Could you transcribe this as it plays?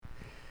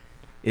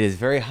It is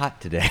very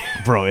hot today.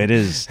 Bro, it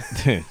is.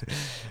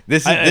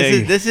 This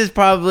is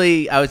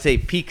probably, I would say,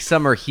 peak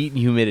summer heat and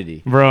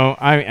humidity. Bro,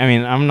 I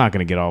mean, I'm not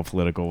going to get all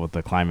political with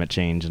the climate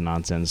change and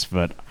nonsense,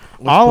 but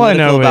What's all I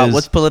know is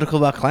what's political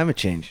about climate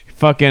change?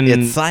 fucking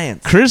It's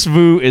science. Chris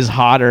Vu is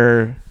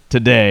hotter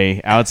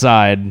today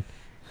outside,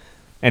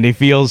 and he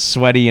feels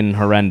sweaty and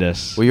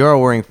horrendous. Well, you are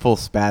wearing full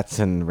spats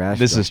and rash.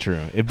 This is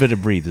true. It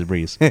breathes. It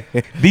breathes.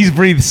 These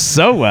breathe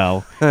so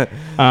well.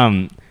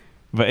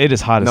 But it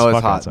is hot as fuck. No,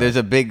 it's hot. Outside. There's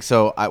a big.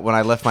 When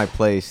I left my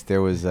place,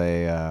 there was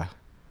a.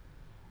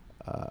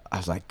 I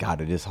was like, God,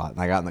 it is hot. And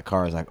I got in the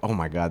car. I was like, oh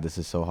my God, this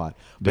is so hot.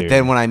 But Dude.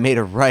 then when I made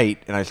a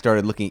right and I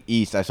started looking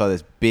east, I saw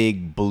this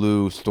big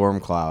blue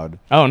storm cloud.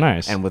 Oh,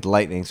 nice. And with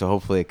lightning, so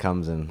hopefully it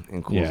comes and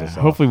cools us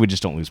off. Hopefully we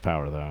just don't lose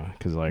power though,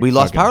 because We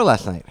lost power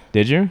last night.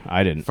 Did you?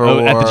 I didn't. For-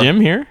 at the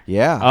gym here?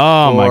 Yeah.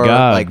 Oh my For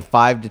God. Like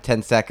 5 to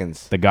 10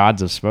 seconds. The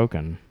gods have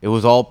spoken. It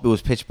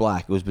was pitch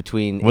black. It was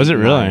between. Was 8 it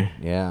and really? 9.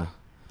 Yeah.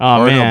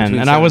 Oh Or no, man,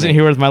 between and I 7 wasn't and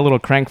here with my little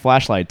crank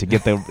flashlight to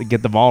get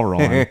the ball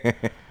rolling.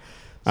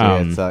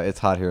 So it's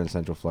hot here in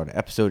Central Florida.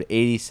 Episode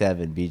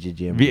 87,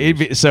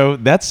 BGGM. So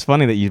that's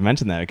funny that you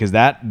mentioned that, because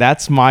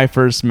that's my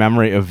first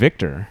memory of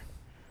Victor.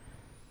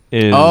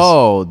 Is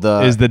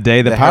the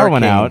day the power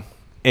went out,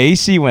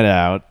 AC went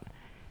out,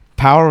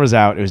 power was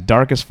out. It was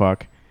dark as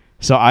fuck.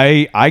 So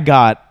I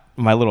got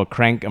my little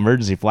crank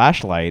emergency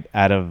flashlight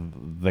out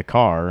of the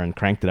car and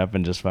cranked it up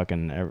and just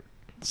fucking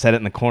set it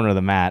in the corner of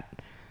the mat.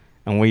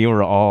 And we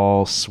were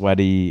all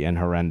sweaty and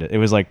horrendous. It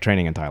was like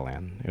training in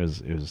Thailand. It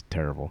was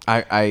terrible.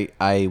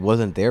 I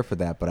wasn't there for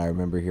that, but I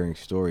remember hearing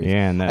stories.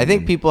 Yeah, and I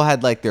think people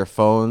had like their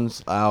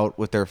phones out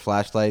with their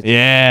flashlights.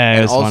 Yeah, and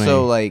it was also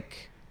funny.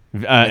 like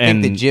I think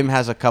and the gym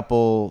has a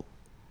couple.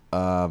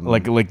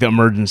 like the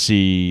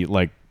emergency,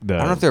 like the. I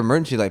don't know if they're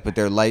emergency light, but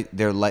they're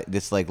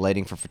this like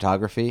lighting for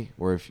photography,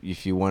 where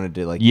if you wanted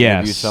to like yes,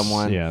 interview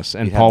someone. Yes,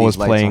 and you'd have Paul these was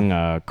lights playing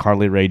on.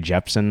 Carly Rae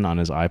Jepsen on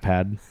his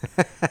iPad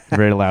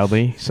very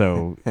loudly.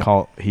 So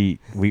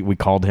we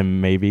called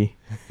him maybe.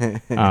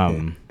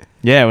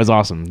 Yeah, it was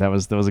awesome. That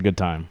was a good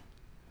time.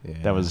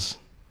 Yeah.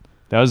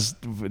 That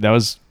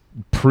was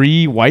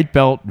pre white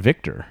belt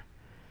Victor.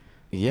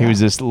 Yeah. He was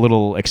this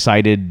little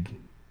excited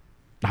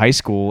high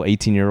school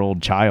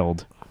 18-year-old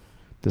child.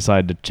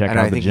 Decided to check and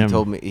out I the think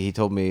gym. he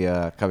told me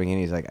coming in,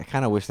 he's like, I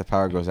kind of wish the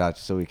power goes out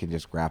just so we can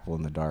just grapple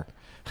in the dark.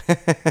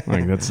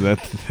 Like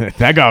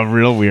that got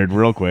real weird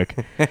real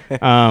quick.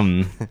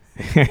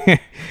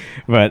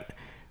 But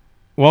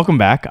welcome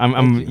back.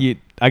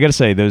 I gotta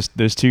say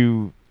those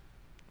two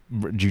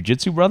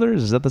jiu-jitsu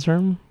brothers, is that the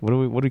term? What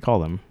do we call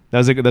them? That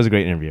was a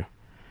great interview.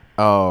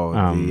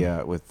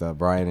 Oh, with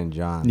Brian and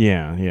John.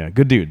 Yeah,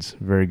 good dudes,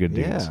 very good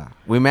dudes. Yeah,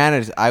 we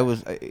managed. I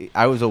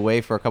was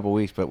away for a couple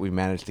weeks, but we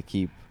managed to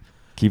keep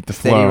the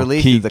steady flow.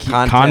 releases, Keep the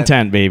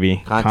content,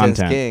 baby. Content's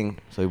Content. king.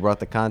 So we brought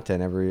the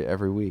content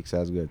every week. So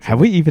that was good. So Have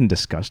we even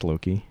discussed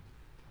Loki?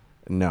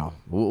 No,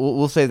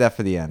 we'll save that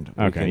for the end.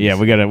 Okay,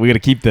 we gotta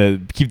keep the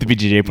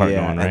BJJ part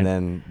going, right?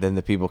 And then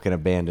the people can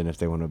abandon if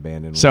they want to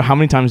abandon. So how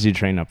many times did you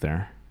train up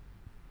there?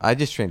 I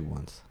just trained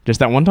once.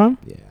 Just that one time?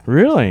 Yeah.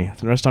 Really?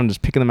 The rest of the time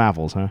just picking them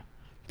apples, huh?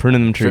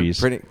 Pruning them trees.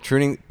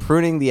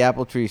 Pruning the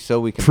apple tree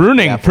so we can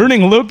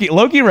Pruning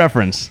Loki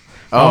reference.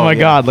 Oh my yeah.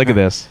 God! Look at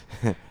this.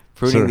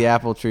 Pruning the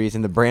apple trees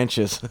and the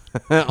branches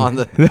on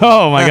the.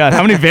 Oh my God!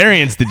 How many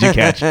variants did you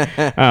catch?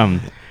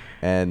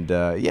 And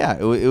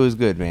it was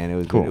good, man. It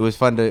was cool. Good.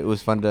 It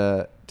was fun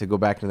to go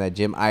back to that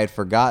gym. I had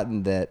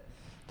forgotten that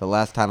the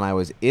last time I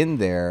was in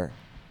there,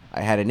 I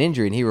had an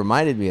injury, and he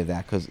reminded me of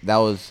that because that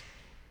was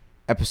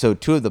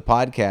episode 2 of the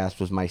podcast.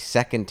 Was my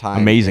second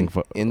time Amazing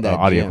in that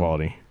audio gym.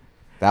 quality.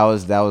 That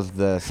was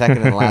the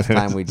second and last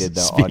time we did the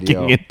Speaking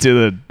audio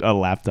into the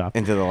laptop.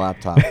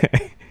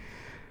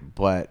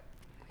 But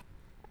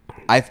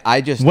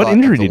I just what thought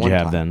injury at the did you one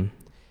have time, then?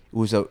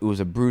 It was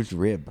a bruised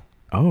rib.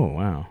 Oh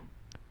wow.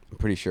 I'm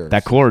pretty sure.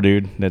 That core,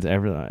 dude. That's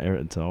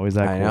it's always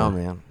that core. I know,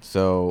 man.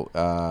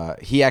 So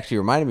he actually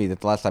reminded me that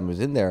the last time I was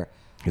in there,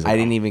 I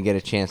didn't even get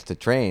a chance to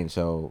train.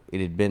 So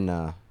it had been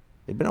a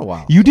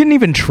while. You didn't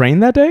even train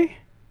that day?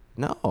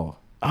 No.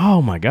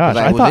 Oh my gosh!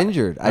 I was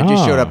injured. I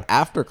just showed up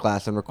after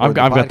class and recorded.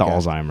 I've got the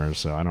podcast. Alzheimer's,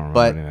 so I don't remember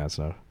But any of that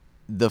stuff.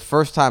 The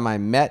first time I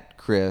met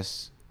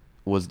Chris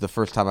was the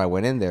first time I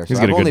went in there. So He's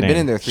got I've a good only name. been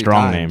in there 3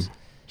 Strong times. name.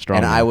 Strong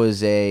and name. I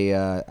was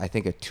I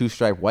think a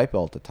 2-stripe white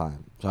belt at the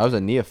time. So I was a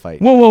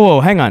neophyte.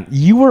 Whoa! Hang on.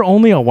 You were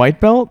only a white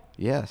belt?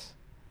 Yes.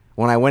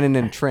 When I went in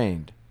and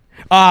trained.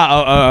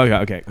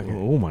 Okay.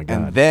 Oh my God.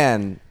 And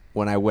then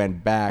when I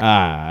went back.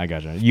 I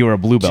gotcha. You were a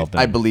blue belt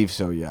then. I believe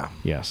so. Yeah.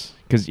 Yes.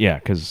 Because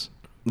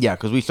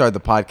we started the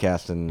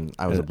podcast and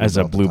I was a blue at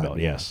the belt, time,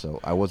 yes. So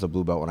I was a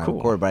blue belt when I Cool.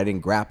 recorded, but I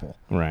didn't grapple.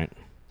 right.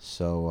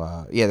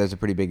 So there's a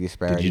pretty big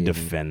disparity. Did you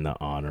defend the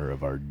honor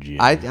of our gym?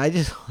 I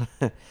just,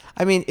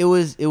 I mean, it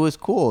was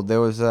cool.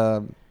 There was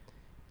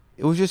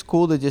it was just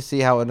cool to just see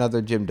how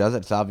another gym does it.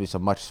 It's obviously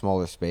a much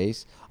smaller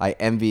space. I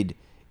envied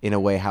in a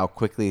way how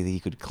quickly he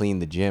could clean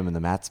the gym and the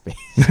mat space.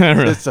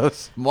 It's so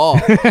small.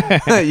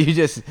 You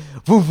just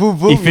boom, boom,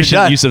 boom.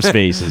 Efficient use of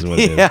space is what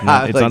it is.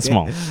 Yeah, It's not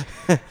small.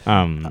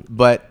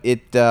 But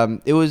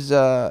it was.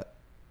 So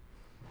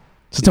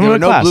tell me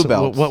what class. Blue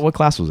belts. What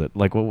class was it?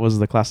 Like, what was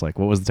the class like?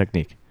 What was the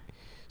technique?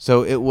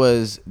 So it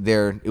was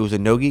a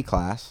no-gi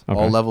class,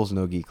 all levels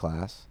no-gi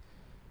class,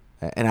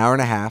 an hour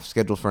and a half,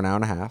 scheduled for an hour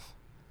and a half.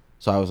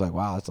 So I was like,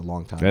 wow, that's a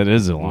long time. That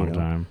is a long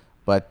time.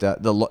 But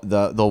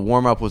the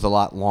warm-up was a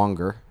lot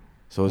longer.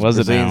 So it was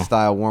Brazilian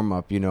style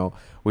warm-up.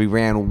 We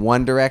ran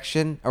one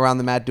direction around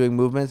the mat doing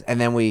movements, and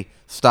then we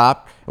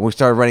stopped and we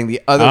started running the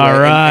other way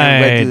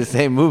and went through the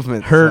same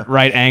movement. Hurt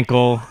right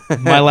ankle.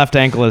 My left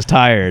ankle is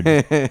tired.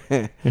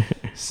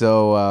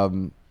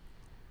 So,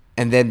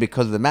 and then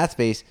because of the mat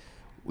space,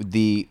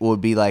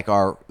 would be like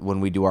when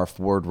we do our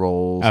forward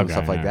rolls and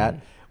stuff like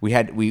that.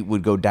 We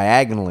would go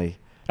diagonally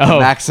to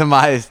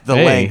maximize the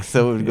length,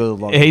 so it would go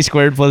long. A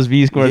squared plus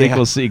B squared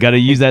equals C. You got to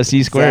use that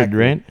C squared,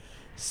 right?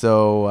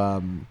 So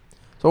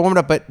I warmed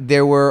up, but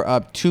there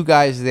were 2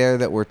 guys there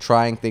that were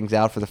trying things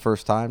out for the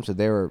first time. So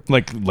they were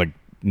like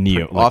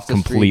neo, off the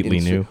completely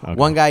new. Okay.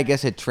 One guy, I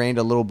guess, had trained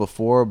a little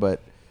before,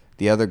 but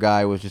the other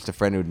guy was just a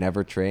friend who'd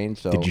never trained.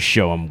 So did you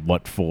show him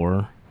what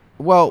for?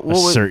 Well,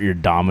 assert your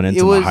dominance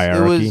in the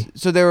hierarchy.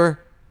 So there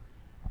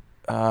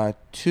were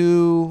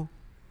 2.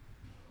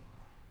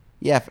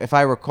 Yeah, if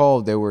I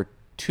recall, there were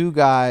 2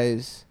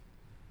 guys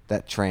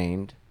that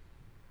trained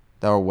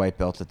that were white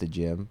belts at the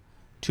gym,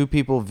 2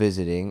 people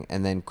visiting,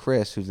 and then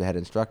Chris, who's the head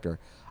instructor.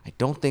 I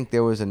don't think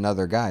there was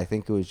another guy. I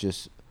think it was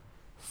just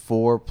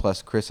 4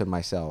 plus Chris and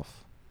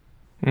myself.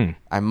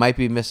 I might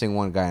be missing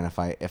one guy, and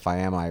if I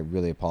am, I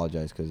really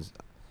apologize because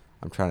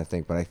I'm trying to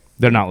think. But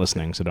they're not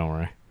listening, so don't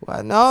worry.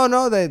 Well,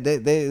 no, they I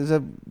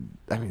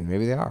mean,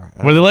 maybe they are.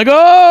 Were they like,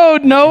 oh,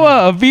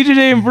 Noah of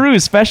BJJ and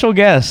Bruce, special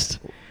guest?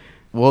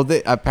 Well,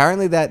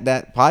 apparently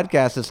that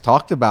podcast is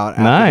talked about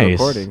after the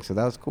recording, so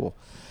that was cool.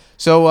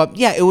 So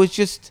it was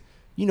just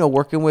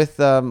working with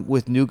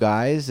new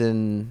guys,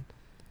 and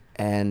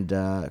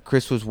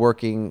Chris was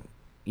working.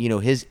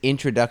 His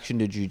introduction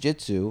to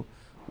jiu-jitsu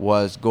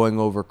was going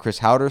over Chris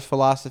Hauter's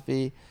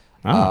philosophy,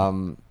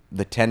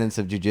 the tenets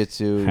of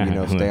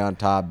jiu-jitsu. Stay on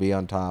top, be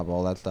on top,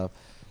 all that stuff.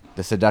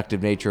 The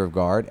seductive nature of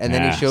guard, and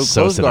then he showed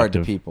close guard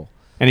to people.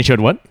 And he showed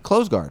what?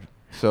 Close guard.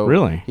 So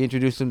really, he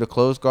introduced them to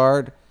close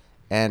guard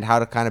and how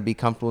to kind of be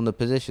comfortable in the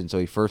position. So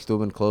he first threw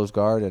them in close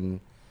guard, and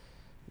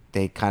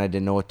they kind of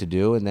didn't know what to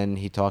do. And then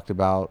he talked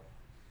about,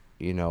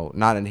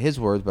 not in his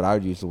words, but I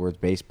would use the words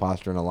base,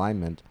 posture, and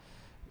alignment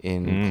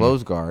in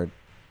close guard.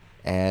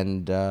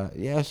 And so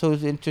it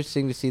was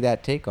interesting to see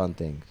that take on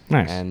things.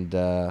 Nice. And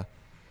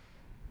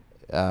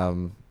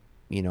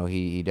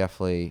he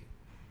definitely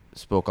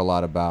spoke a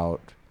lot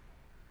about.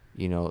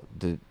 It was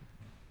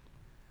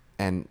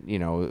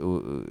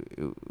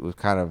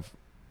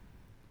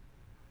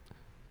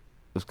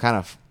kind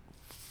of.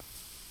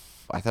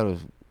 I thought it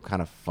was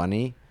kind of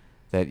funny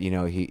that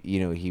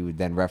he would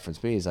then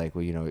reference me. He's like,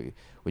 well,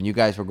 when you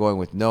guys were going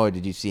with Noah,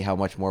 did you see how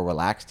much more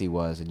relaxed he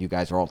was, and you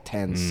guys were all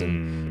tense,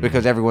 and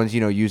because everyone's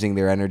using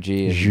their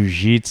energy. And,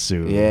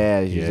 jiu-jitsu.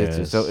 Yeah, jiu-jitsu.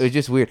 Yes. So it was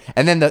just weird.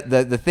 And then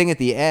the thing at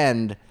the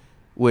end,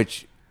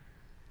 which.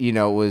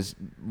 Was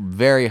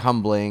very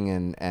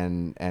humbling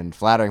and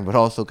flattering, but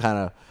also kind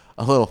of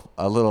a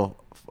little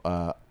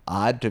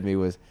odd to me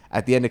was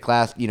at the end of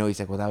class. He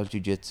said, "Well, that was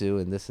jiu-jitsu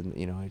and this and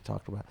he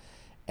talked about."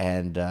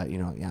 And it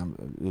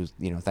was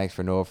thanks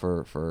for Noah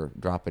for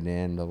dropping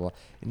in. Blah, blah.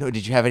 No,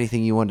 did you have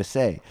anything you wanted to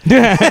say?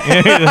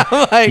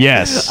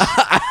 Yes.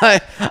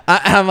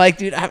 I'm like,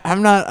 dude,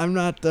 I'm not.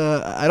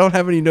 I don't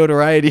have any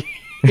notoriety.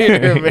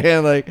 Here,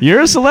 man, like you're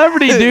a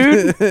celebrity,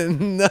 dude.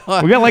 No,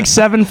 we got like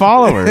 7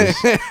 followers.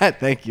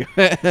 Thank you.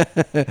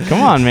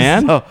 Come on,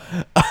 man.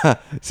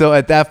 So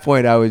at that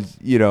point, I was,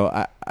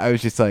 I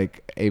was just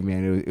like, hey,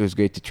 man, it was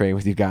great to train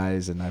with you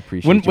guys, and I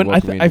appreciate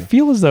you. I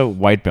feel as though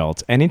white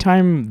belts,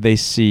 anytime they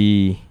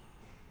see,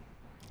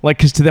 like,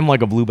 because to them,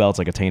 like a blue belt's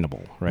like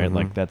attainable, right?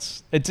 Mm-hmm. Like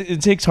it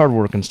takes hard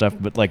work and stuff,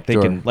 but like they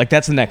can, like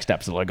that's the next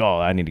step. So like, oh,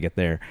 I need to get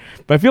there.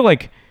 But I feel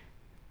like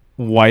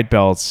white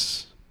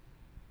belts.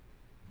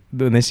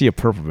 When they see a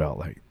purple belt,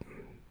 like,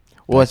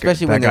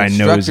 especially when the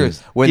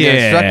instructor's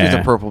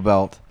a purple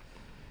belt,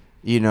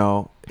 they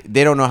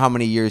don't know how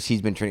many years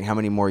he's been training, how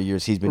many more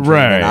years he's been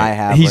training than I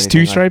have. He's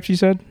 2 stripes, you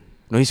said?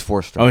 No, he's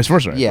 4 stripes. Oh, he's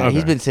 4 stripes. Yeah,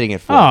 he's been sitting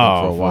at 4 for a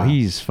while. Well,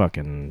 he's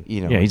fucking.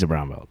 He's a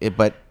brown belt.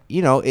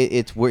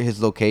 It's where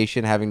his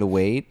location, having to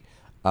wait,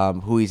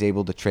 who he's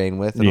able to train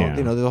with, and all,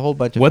 there's a whole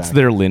bunch of. What's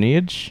their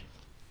lineage?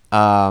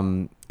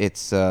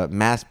 It's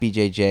Mass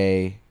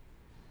BJJ.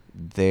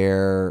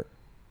 Their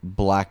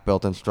black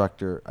belt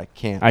instructor. I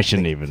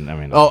shouldn't even. I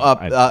mean.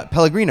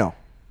 Pellegrino.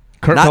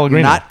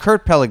 Pellegrino. Not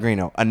Kurt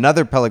Pellegrino.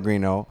 Another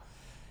Pellegrino.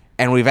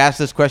 And we've asked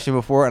this question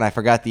before, and I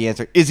forgot the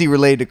answer. Is he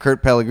related to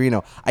Kurt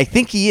Pellegrino? I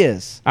think he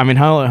is. I mean,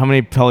 how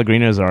many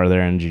Pellegrinos are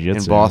there in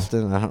jiu-jitsu? In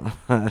Boston?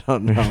 I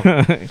don't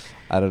know.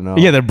 I don't know.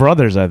 Yeah, they're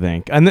brothers, I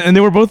think. And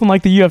they were both in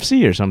like the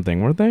UFC or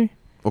something, weren't they?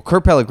 Well,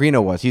 Kurt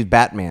Pellegrino was. He's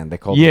Batman. They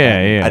called him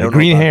Batman. Yeah. I don't know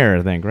green hair,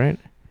 I think, right?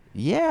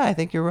 Yeah, I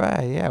think you're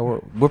right. Yeah,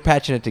 we're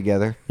patching it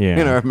together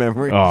in our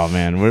memory. Oh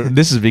man,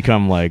 this has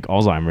become like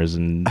Alzheimer's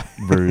and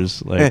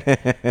Bruce.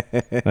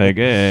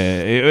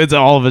 It's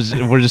all of us.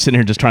 We're just sitting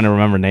here just trying to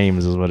remember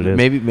names, is what it is.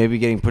 Maybe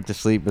getting put to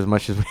sleep as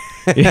much as we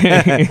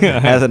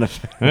has an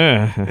effect.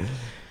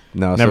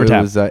 No, never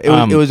so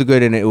it was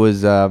good, and it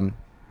was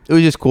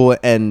just cool,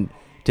 and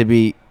to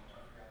be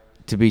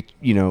to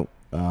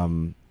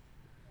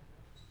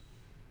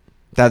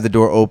have the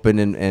door open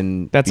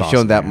and be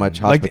shown that much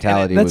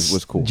hospitality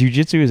was cool.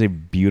 Jiu-jitsu is a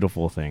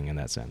beautiful thing in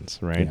that sense,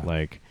 right?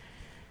 Yeah.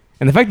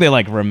 And the fact they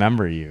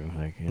remember you,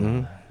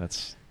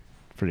 that's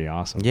pretty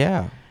awesome.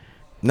 Yeah.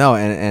 No,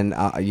 and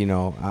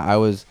I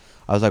was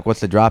like, what's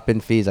the drop-in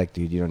fee? He's like,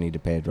 dude, you don't need to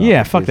pay a drop-in fee.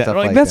 Yeah, fuck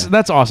that.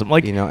 That's awesome.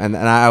 And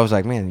I was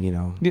like,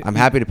 man, I'm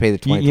happy to pay the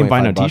 $20. You can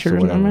buy no t-shirt or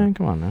something, man?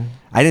 Come on, man.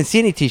 I didn't see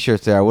any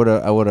t-shirts there. I would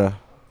have,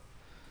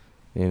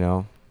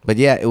 But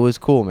yeah, it was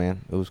cool,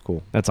 man. It was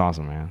cool. That's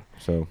awesome, man.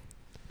 So,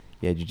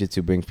 yeah,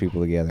 jiu-jitsu brings people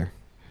together.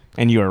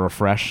 And you are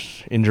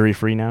refreshed,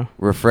 injury-free now?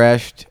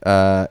 Refreshed,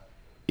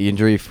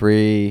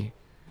 injury-free.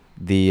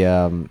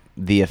 The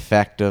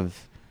effect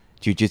of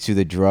jiu-jitsu,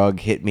 the drug,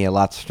 hit me a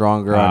lot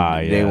stronger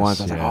on day one.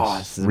 So I was like, oh,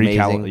 this is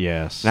amazing.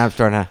 Yes. Now I'm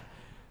starting to...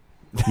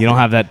 You don't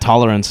have that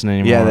tolerance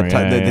anymore. Yeah,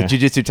 the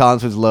jiu-jitsu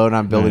tolerance was low, and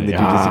I'm building the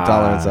jiu-jitsu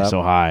tolerance up.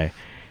 So high.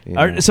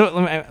 So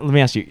let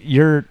me ask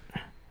you.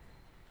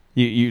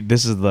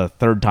 This is the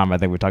third time I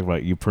think we talked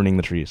about you pruning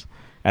the trees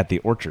at the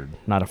orchard,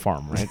 not a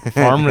farm, right?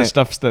 Farm is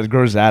stuff that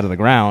grows out of the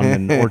ground,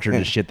 and orchard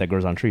is shit that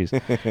grows on trees.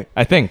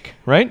 I think,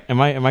 right? Am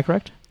I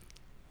correct?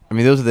 I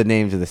mean, those are the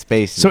names of the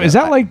spaces. So is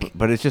that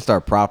but it's just our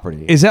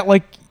property. Is that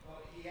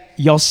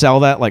y'all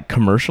sell that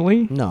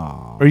commercially?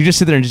 No. Or you just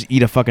sit there and just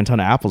eat a fucking ton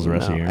of apples the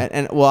rest of the year?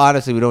 And well,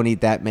 honestly, we don't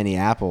eat that many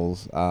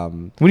apples.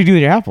 What do you do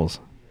with your apples?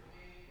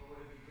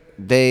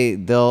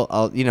 They'll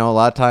a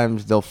lot of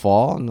times they'll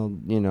fall,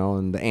 and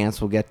and the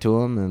ants will get to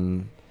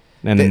them,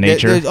 and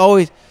nature. There's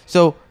always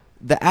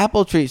the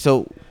apple tree.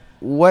 So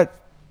what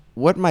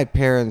my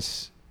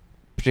parents,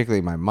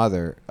 particularly my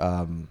mother,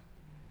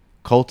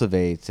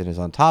 cultivates and is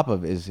on top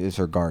of is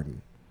her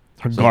garden.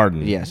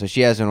 Garden. Yeah, so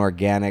she has an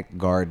organic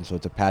garden, so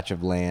it's a patch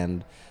of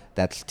land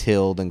that's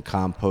tilled and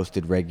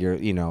composted regular,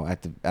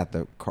 at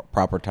the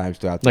proper times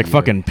throughout the year.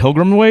 Fucking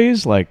Pilgrim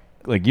ways, like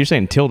you're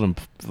saying tilled and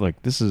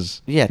this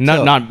is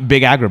not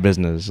big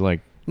agribusiness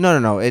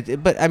No.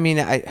 But I mean,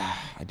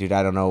 dude,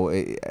 I don't know.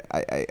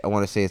 I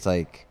want to say it's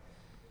like.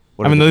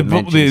 I mean,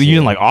 they're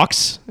using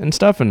ox and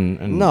stuff,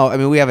 and no, I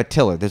mean we have a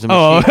tiller. There's a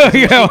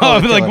machine.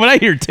 When I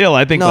hear till,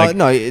 I think I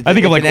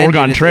think of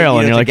Oregon Trail,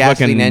 and you're like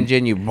gasoline fucking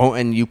engine.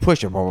 You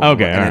push it,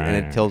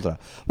 and it tills it.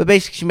 But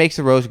basically, she makes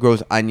the rows,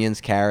 grows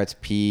onions, carrots,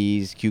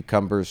 peas,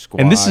 cucumbers,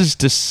 squash. And this is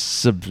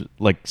just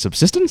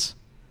subsistence.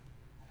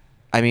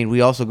 I mean,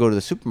 we also go to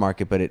the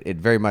supermarket, but it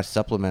very much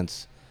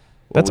supplements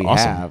what we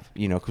awesome. have.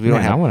 Because we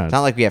don't have. It's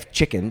not like we have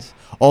chickens.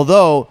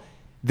 Although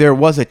there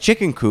was a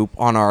chicken coop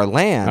on our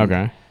land.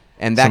 Okay.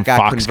 And that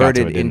got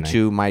converted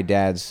into my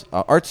dad's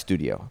art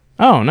studio.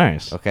 Oh,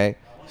 nice. Okay.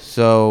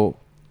 So,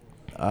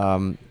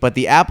 but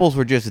the apples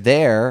were just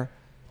there,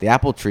 the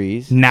apple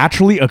trees.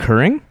 Naturally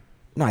occurring?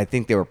 No, I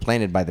think they were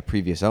planted by the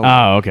previous owner.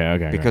 Oh,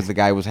 okay. Because the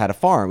guy had a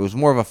farm. It was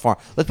more of a farm.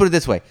 Let's put it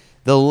this way.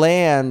 The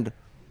land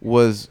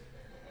was,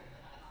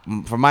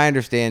 from my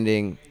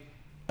understanding,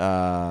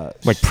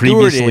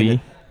 previously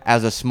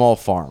as a small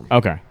farm.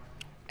 Okay.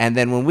 And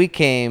then when we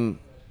came,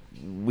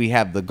 we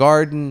have the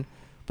garden.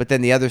 But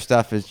then the other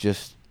stuff is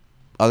just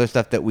other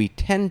stuff that we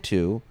tend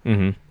to.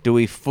 Mm-hmm. Do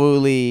we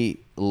fully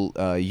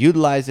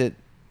utilize it?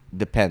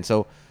 Depends.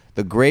 So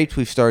the grapes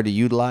we've started to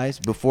utilize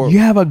before. You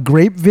have a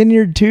grape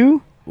vineyard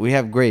too? We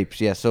have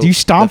grapes, yeah. So do you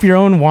stomp your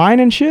own wine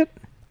and shit?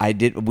 I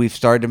did. We've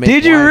started to make.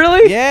 Did you wine.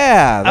 really?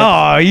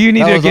 Yeah. You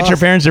need to get your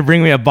parents to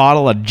bring me a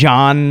bottle of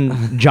John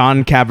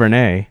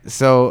Cabernet.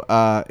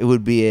 So it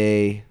would be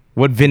a.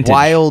 What vintage?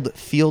 Wild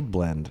Field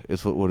Blend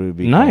is what it would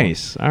be.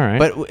 Nice. Called. All right.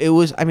 But it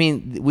was. I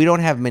mean, we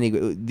don't have many.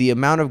 The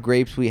amount of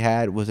grapes we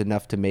had was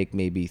enough to make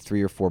maybe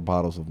 3 or 4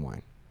 bottles of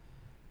wine.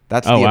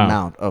 That's the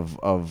amount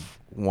of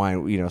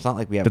wine. It's not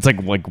like we have. It's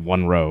like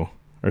one row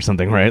or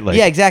something, right?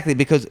 Yeah, exactly.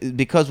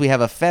 Because we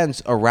have a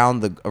fence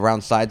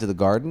around sides of the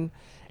garden,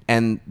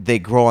 and they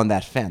grow on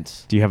that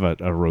fence. Do you have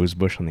a rose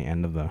bush on the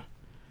end of the?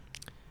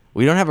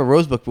 We don't have a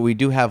rose bush, but we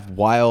do have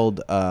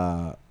wild.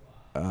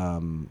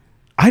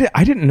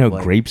 I didn't know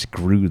grapes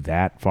grew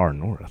that far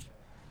north.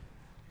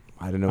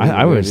 I don't know.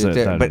 I was,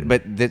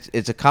 but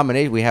it's a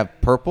combination. We have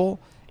purple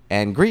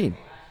and green.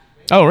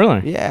 Oh,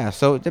 really? Yeah.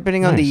 So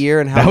depending on the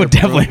year and how that would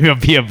definitely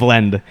be a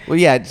blend. Well,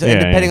 yeah. So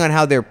depending on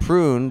how they're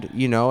pruned,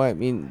 I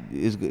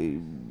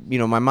mean,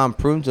 my mom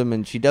prunes them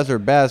and she does her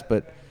best,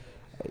 but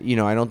I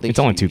don't think it's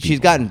only 2 people. She's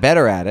gotten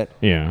better at it.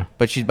 Yeah.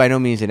 But she's by no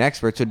means an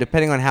expert. So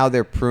depending on how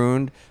they're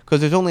pruned, because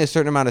there's only a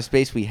certain amount of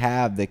space we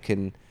have that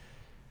can.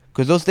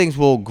 Because those things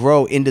will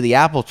grow into the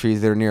apple trees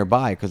that are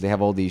nearby because they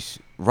have all these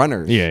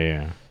runners.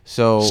 Yeah.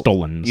 So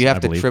stolons. You have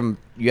to trim.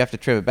 You have to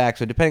trim it back.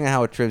 So depending on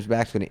how it trims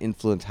back, is going to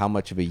influence how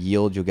much of a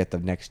yield you'll get the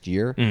next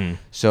year. Mm.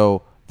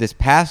 So this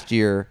past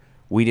year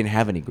we didn't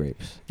have any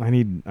grapes. I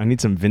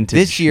need some vintage.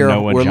 This year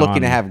Noah we're John.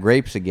 looking to have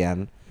grapes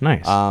again.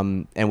 Nice.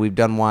 And we've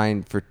done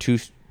wine for two,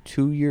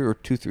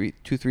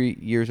 3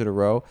 years in a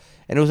row,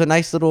 and it was a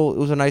nice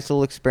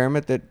little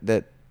experiment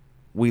that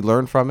we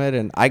learned from it,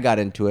 and I got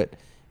into it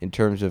in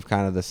terms of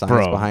kind of the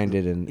science behind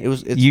it, and it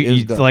was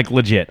good. Like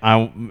legit.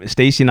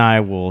 Stacy and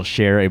I will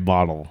share a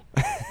bottle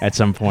at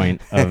some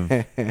point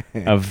of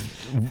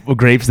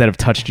grapes that have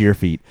touched your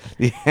feet.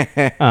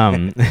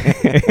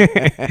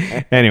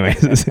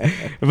 Anyways,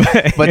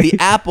 but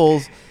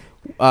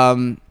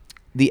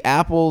the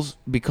apples,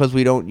 because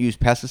we don't use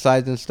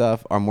pesticides and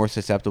stuff, are more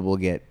susceptible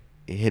to get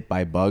hit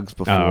by bugs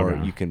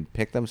before you can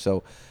pick them.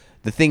 So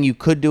the thing you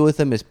could do with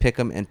them is pick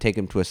them and take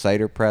them to a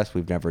cider press.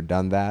 We've never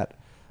done that.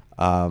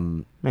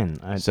 I'm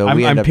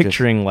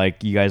picturing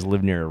like you guys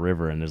live near a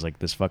river and there's like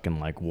this fucking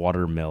like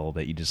water mill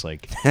that you just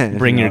like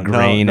bring your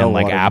grain and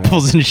like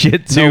apples and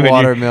shit to. No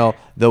water mill,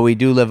 though we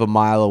do live a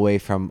mile away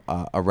from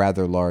a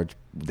rather large,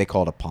 they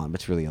call it a pond,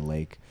 but it's really a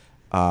lake.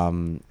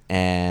 And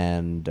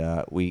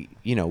we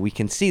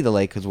can see the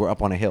lake because we're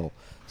up on a hill,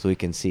 so we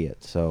can see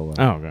it. So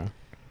okay.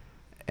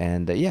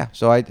 And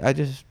so I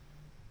just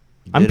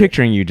I'm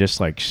picturing you just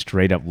like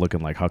straight up looking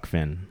like Huck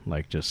Finn,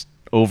 like just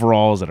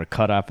overalls that are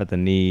cut off at the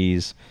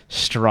knees,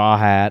 straw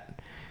hat,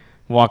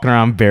 walking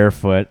around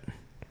barefoot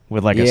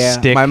with like a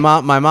stick. My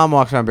mom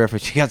walks around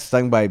barefoot. She got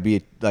stung by a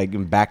bee like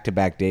in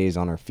back-to-back days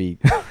on her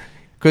feet.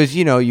 Because,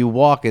 you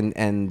walk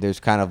and there's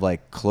kind of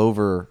like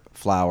clover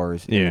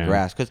flowers in the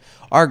grass. Because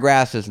our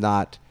grass is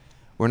not,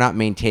 we're not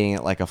maintaining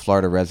it like a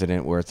Florida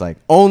resident where it's like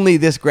only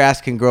this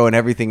grass can grow and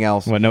everything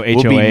else. What, no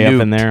HOA up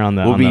in there on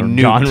the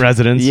John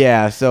residence?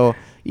 Yeah, so,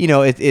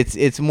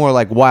 it's more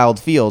like wild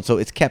field. So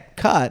it's kept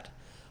cut.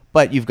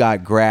 But you've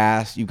got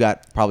grass. You've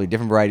got probably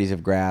different varieties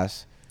of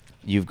grass.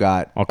 You've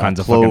got all kinds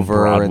of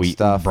clover fucking and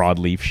stuff,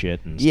 broadleaf shit.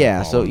 And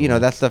stuff so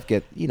that stuff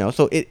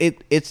so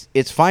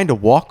it's fine to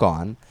walk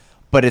on,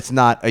 but it's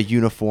not a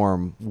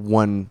uniform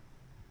one.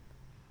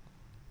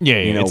 Yeah,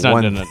 it's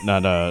not a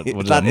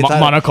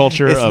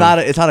monoculture.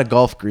 It's not a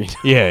golf green.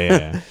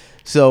 Yeah.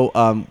 So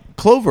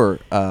clovers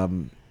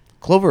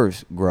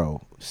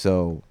grow.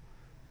 So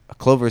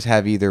clovers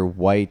have either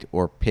white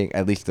or pink.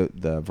 At least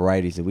the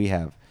varieties that we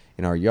have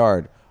in our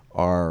yard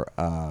are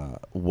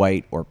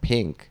white or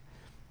pink,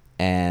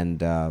 and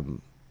the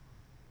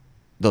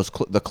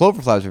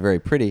clover flowers are very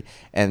pretty,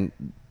 and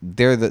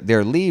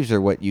their leaves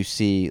are what you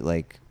see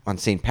like on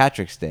St.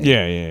 Patrick's Day.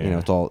 Yeah.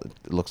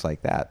 It looks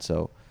like that.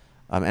 So,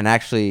 and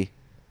actually,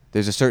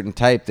 there's a certain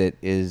type that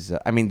is.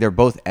 They're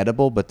both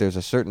edible, but there's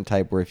a certain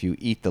type where if you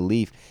eat the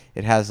leaf,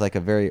 it has like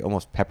a very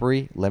almost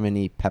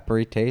lemony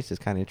peppery taste. It's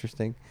kind of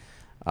interesting.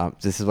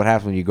 This is what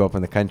happens when you go up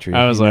in the country.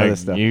 I was like,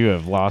 you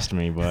have lost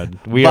me, bud.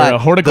 We are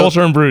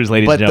horticulture and brews,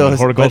 ladies and gentlemen.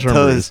 Horticulture and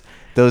brews.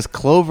 Those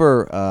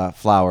clover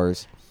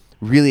flowers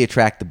really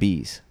attract the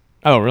bees.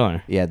 Oh,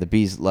 really? Yeah, the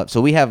bees love.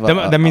 So we have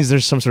that means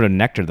there's some sort of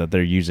nectar that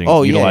they're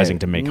utilizing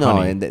to make honey.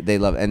 No, and they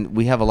love, and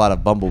we have a lot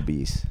of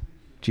bumblebees.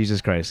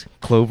 Jesus Christ,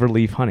 clover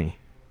leaf honey.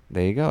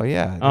 There you go.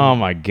 Yeah. Oh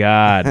my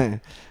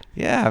God.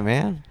 Yeah,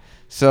 man.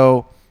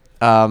 So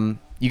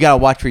you gotta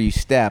watch where you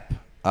step.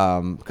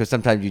 Because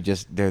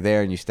sometimes they're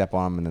there and you step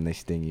on them and then they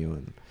sting you,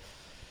 and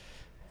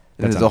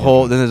there's a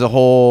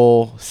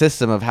whole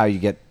system of how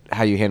you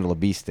handle a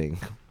bee sting.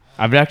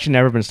 I've actually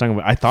never been stung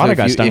by. I thought I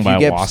got stung by a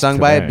wasp. If you get stung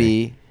by a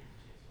bee,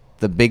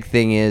 the big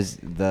thing is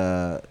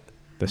the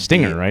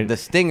stinger, right? The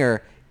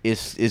stinger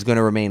is going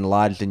to remain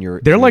lodged in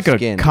your. They're like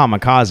skin. A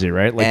kamikaze,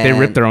 right? Like they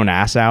rip their own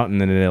ass out and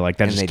then that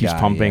just keeps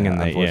pumping,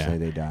 and unfortunately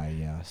they die.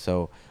 Yeah,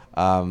 so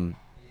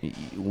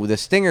the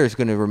stinger is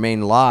going to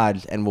remain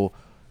lodged and will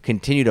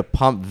continue to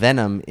pump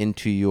venom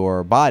into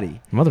your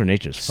body. Mother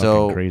Nature's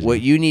fucking crazy. So what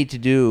you need to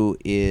do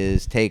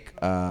is take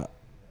a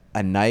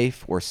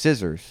knife or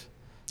scissors.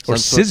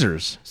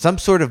 Some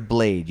sort of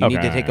blade. You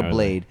need to take a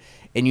blade,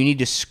 and you need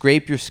to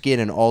scrape your skin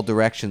in all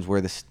directions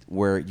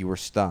where you were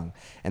stung,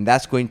 and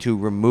that's going to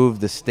remove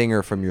the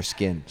stinger from your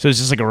skin. So it's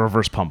just like a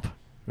reverse pump.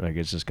 Like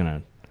it's just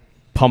gonna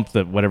pump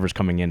whatever's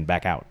coming in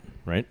back out,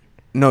 right?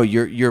 No,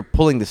 you're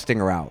pulling the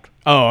stinger out.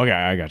 Oh, okay,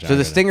 I gotcha. So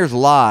the stinger's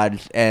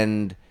lodged,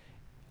 and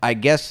I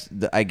guess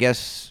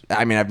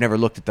I've never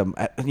looked at them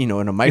in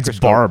a microscope. It's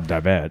barbed, I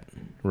bet,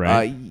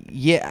 right?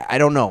 Yeah, I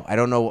don't know.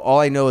 All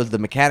I know is the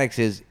mechanics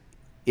is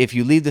if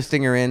you leave the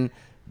stinger in,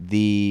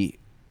 the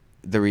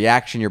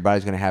reaction your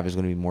body's going to have is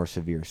going to be more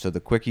severe. So the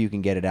quicker you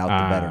can get it out,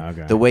 the better.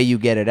 Okay. The way you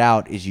get it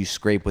out is you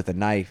scrape with a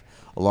knife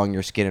along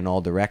your skin in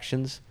all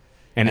directions.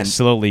 And it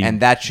slowly and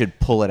that should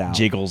pull it out.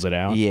 Jiggles it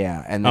out.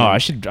 Yeah, and then, I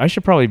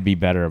should probably be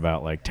better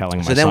about like telling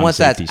my son. So then once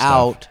that's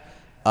stuff.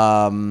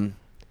 out,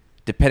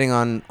 depending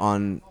on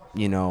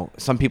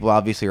some people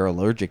obviously are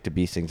allergic to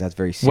bee stings. That's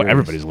very serious. Well,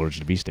 everybody's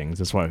allergic to bee stings.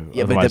 That's why.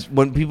 Yeah, but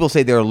when people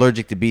say they're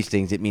allergic to bee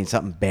stings, it means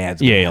something bad's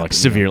going to happen. Like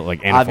severe,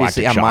 like anaphylactic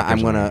obviously, shock.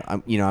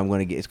 I'm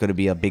gonna get. It's gonna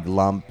be a big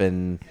lump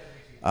and,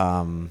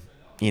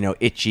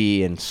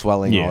 itchy and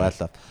swelling and all that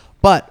stuff.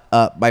 But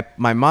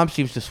my mom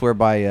seems to swear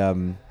by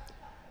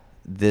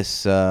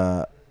this.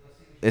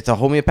 It's a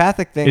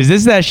homeopathic thing. Is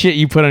this that shit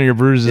you put on your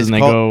bruises and they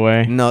go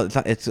away? No, it's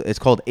not. It's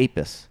called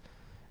Apis.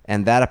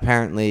 And that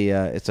apparently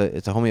it's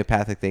a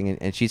homeopathic thing,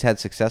 and she's had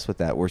success with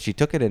that. Where she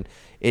took it and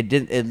it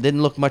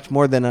didn't look much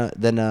more than a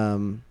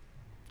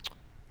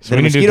So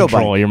we need to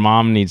control. Your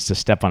mom needs to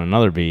step on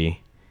another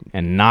bee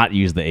and not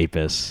use the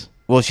Apis.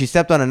 Well, she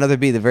stepped on another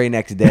bee the very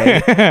next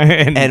day.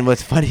 and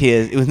what's funny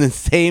is it was in the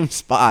same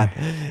spot.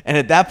 And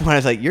at that point, I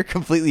was like, you're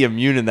completely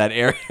immune in that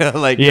area.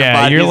 Like,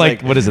 yeah, you're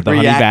like, what is it, the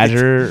honey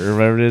badger or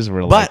whatever it is?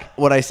 But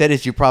what I said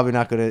is you're probably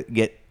not going to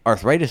get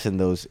arthritis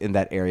in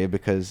that area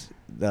because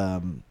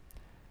I'm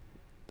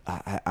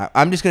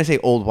just going to say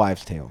old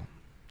wives' tale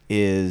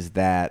is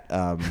that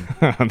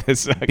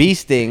bee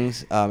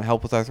stings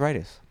help with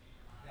arthritis.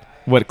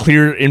 What,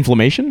 clear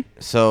inflammation?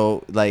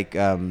 So, like,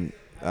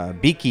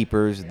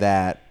 beekeepers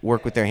that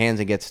work with their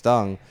hands and get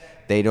stung,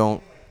 they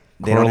don't.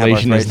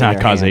 Correlation is not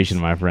causation,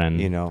 my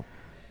friend. You know.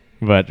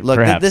 But look,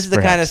 this is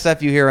the kind of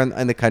stuff you hear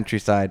on the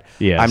countryside.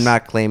 Yes. I'm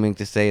not claiming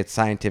to say it's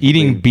scientific.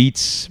 Eating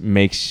beets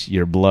makes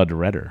your blood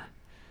redder.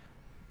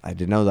 I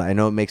didn't know that. I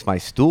know it makes my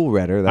stool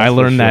redder. I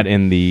learned that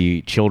in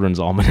the children's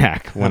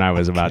almanac when I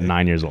was about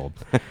 9 years old.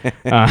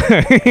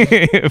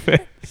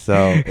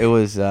 So it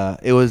was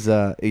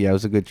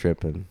a good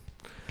trip, and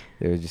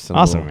there was just some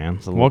awesome, man.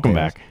 Welcome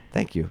back.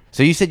 Thank you.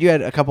 So you said you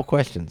had a couple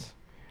questions.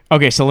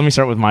 Okay, so let me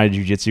start with my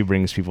jiu-jitsu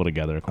brings people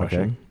together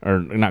question. Okay. Or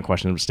not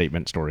question,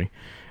 statement, story.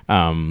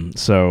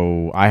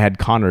 So I had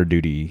Connor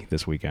duty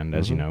this weekend,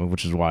 as you know,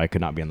 which is why I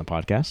could not be on the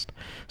podcast.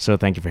 So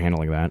thank you for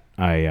handling that.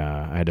 I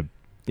had to,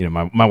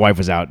 my wife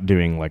was out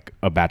doing like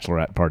a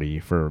bachelorette party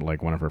for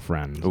like one of her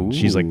friends. And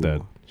she's like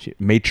the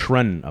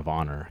matron of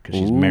honor because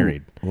she's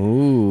married.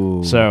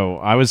 Ooh. So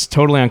I was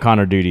totally on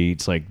Connor duty.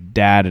 It's like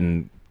Dad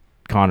and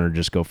Connor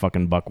just go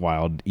fucking buck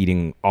wild,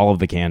 eating all of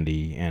the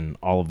candy and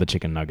all of the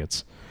chicken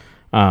nuggets.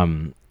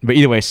 But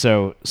either way,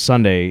 so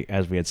Sunday,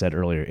 as we had said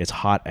earlier, it's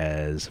hot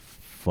as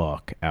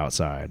fuck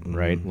outside,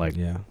 right? Like,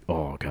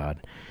 oh God.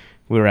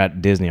 We were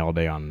at Disney all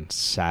day on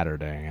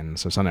Saturday, and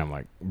so Sunday I'm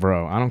like,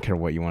 bro, I don't care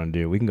what you want to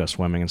do. We can go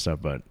swimming and stuff,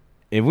 but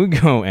if we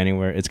go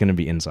anywhere, it's going to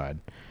be inside.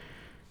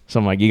 So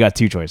I'm like, you got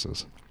two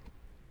choices.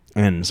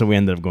 And so we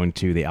ended up going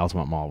to the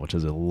Altamont Mall, which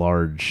is a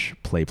large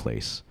play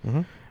place.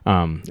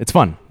 It's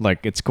fun.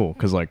 Like, it's cool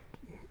because, like,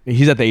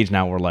 he's at the age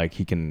now where, like,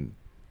 he can,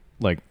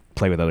 like,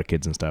 play with other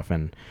kids and stuff.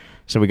 And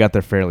so we got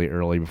there fairly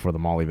early before the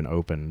mall even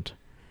opened.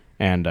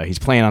 And he's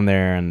playing on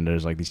there, and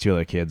there's, like, these two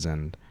other kids.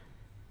 And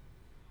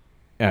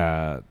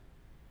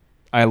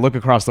I look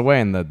across the way,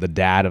 and the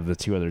dad of the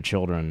two other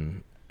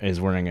children is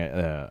wearing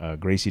a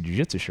Gracie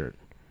Jiu-Jitsu shirt.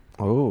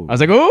 Oh. I was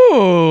like,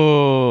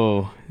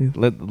 oh,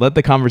 let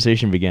the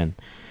conversation begin.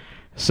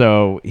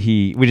 So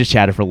we just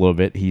chatted for a little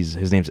bit.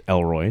 His name's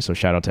Elroy. So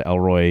shout out to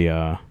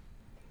Elroy.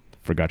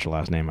 Forgot your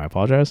last name. I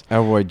apologize.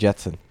 Elroy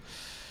Jetson.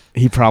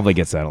 He probably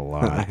gets that a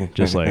lot.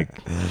 Just like,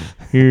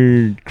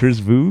 here, Chris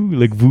Vu,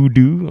 like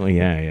voodoo. Oh,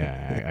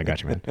 yeah, I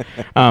got you,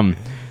 man.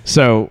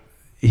 So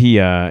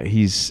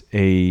he's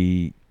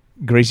a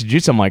Gracie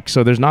Jiu-Jitsu. I'm like,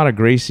 so there's not a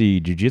Gracie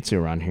Jiu-Jitsu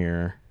around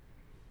here.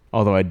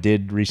 Although I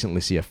did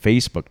recently see a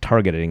Facebook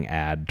targeting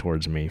ad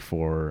towards me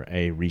for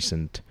a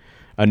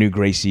new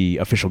Gracie,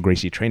 official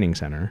Gracie training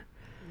center.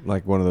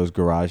 Like one of those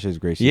garages,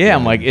 Gracie. Yeah, garages.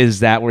 I'm like, is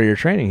that where you're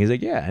training? He's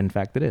like, yeah, in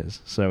fact it is.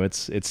 So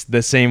it's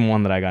the same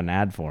one that I got an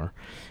ad for,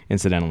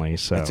 incidentally.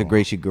 So it's a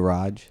Gracie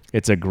garage?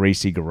 It's a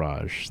Gracie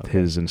garage. Okay.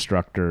 His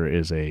instructor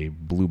is a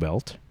blue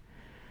belt.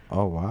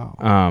 Oh,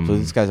 wow. So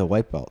this guy's a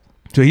white belt.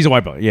 So he's a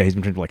white belt. Yeah, he's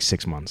been training for like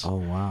 6 months. Oh,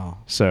 wow.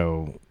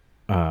 So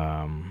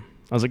I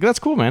was like, that's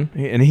cool, man.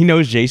 And he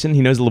knows Jason.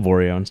 He knows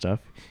Livorio and stuff.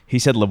 He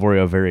said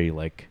Livorio very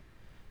like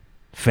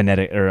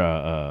phonetic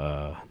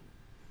or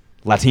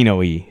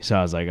Latino-y. So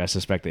I was like, I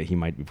suspect that he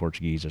might be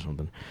Portuguese or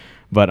something.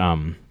 But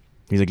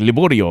he's like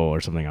Liborio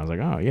or something. I was like,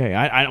 oh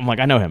yeah. I'm like,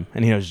 I know him,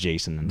 and he knows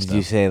Jason and stuff. Did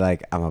you say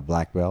like I'm a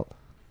black belt?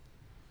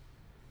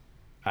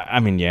 I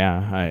mean,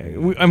 yeah.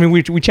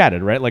 We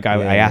chatted, right? Like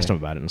I asked him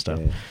about it and stuff.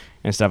 Yeah.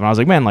 And stuff, and I was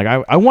like, man, like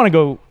I want to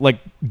go. Like,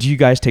 do you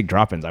guys take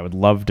drop-ins? I would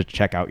love to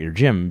check out your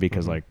gym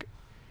because like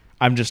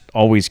I'm just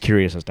always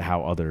curious as to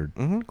how other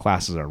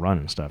classes are run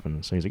and stuff.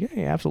 And so he's like,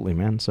 yeah, absolutely,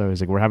 man. So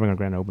he's like, we're having a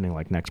grand opening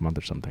like next month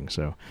or something.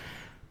 So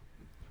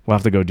we'll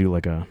have to go do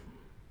like an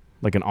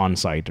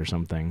on-site or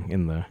something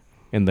in the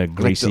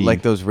Gracie,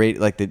 like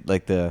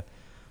the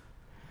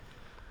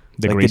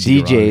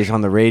DJs garage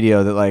on the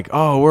radio that like,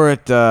 oh, we're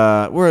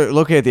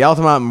located at the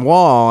Altamont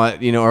Mall,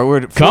 or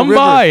we're at come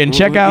by and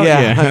check out.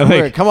 Yeah,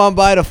 like, come on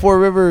by to Four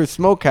Rivers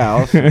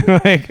Smokehouse.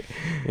 Like,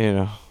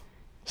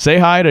 say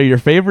hi to your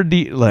favorite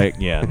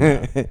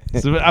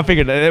So I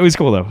figured it was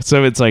cool though.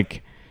 So it's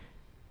like,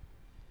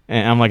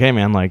 and I'm like, hey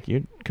man, like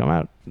you come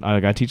out.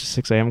 I teach a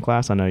 6 a.m.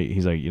 class. I know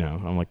he's like,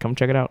 I'm like, come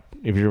check it out.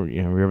 If you're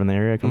ever in the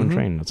area, come and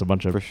train. It's a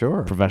bunch of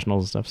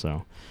professionals and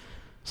stuff.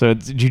 So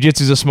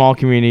jiu-jitsu is a small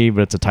community,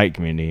 but it's a tight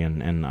community,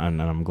 and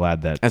I'm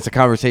glad that it's a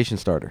conversation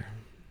starter.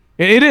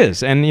 It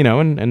is, and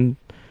and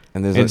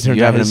there's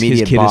you have an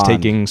immediate his kid bond. Is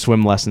taking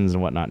swim lessons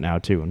and whatnot now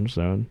too, and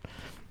so.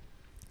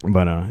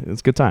 But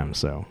it's a good time.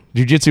 So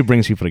jiu-jitsu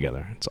brings people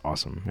together. It's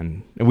awesome,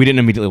 and we didn't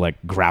immediately like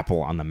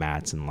grapple on the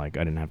mats, and like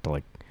I didn't have to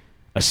like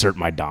assert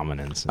my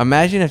dominance.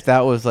 Imagine if that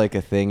was like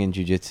a thing in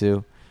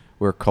jiu-jitsu,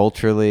 where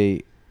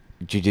culturally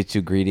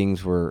jiu-jitsu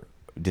greetings were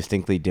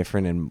distinctly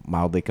different and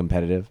mildly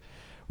competitive,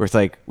 where it's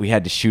like we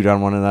had to shoot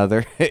on one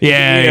another.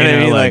 Yeah, you know what I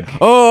mean? Like,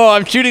 oh,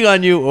 I'm shooting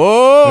on you.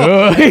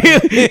 Oh,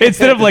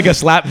 instead of like a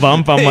slap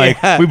bump, I'm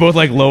like, we both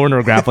like lower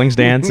our grappling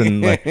stance,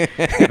 and like,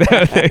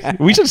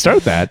 we should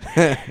start that.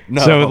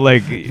 No, so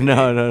like,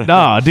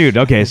 no, dude.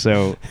 Okay,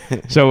 so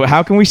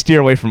how can we steer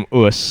away from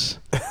us,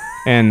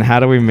 and how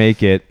do we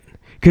make it?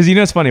 Because you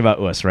know what's funny about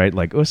us, right?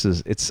 Like us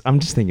is I'm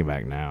just thinking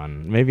back now,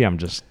 and maybe I'm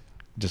just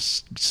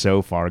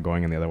so far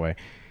going in the other way.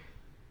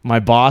 My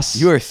boss...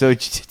 You are so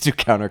jiu-jitsu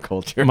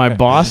counterculture. My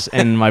boss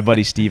and my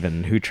buddy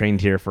Steven, who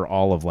trained here for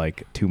all of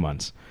like 2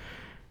 months.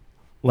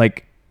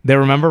 Like, they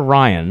remember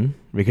Ryan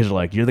because they're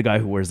like, you're the guy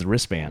who wears the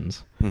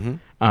wristbands.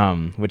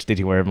 Mm-hmm. Which, did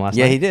he wear them last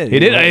night? Yeah, he did. He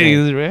did?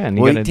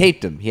 He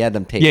taped them. He had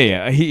them taped.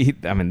 Yeah. He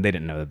I mean, they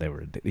didn't know that they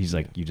were... He's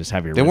like, you just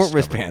have your They weren't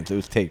wristbands. It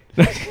was taped.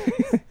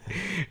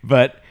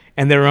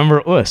 And they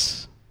remember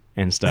us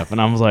and stuff. And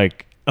I was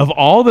like, of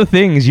all the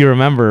things you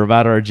remember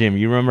about our gym,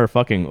 you remember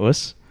fucking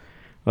us?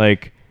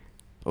 Like...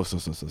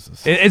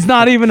 It's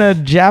not even a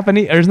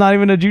Japanese, or it's not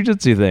even a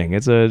jiu-jitsu thing.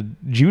 It's a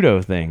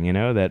judo thing, you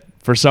know, that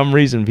for some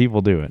reason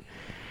people do it.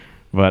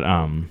 But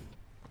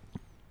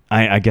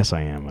I guess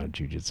I am a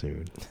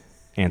jiu-jitsu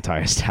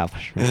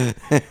anti-establishment.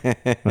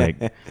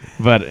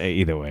 But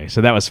either way,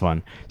 so that was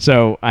fun.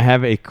 So I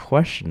have a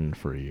question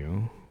for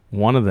you.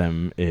 One of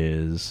them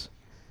is,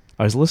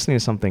 I was listening to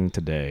something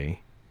today,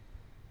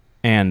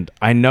 and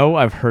I know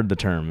I've heard the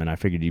term, and I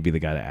figured you'd be the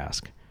guy to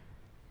ask.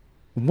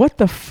 What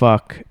the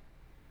fuck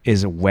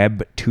is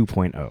Web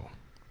 2.0?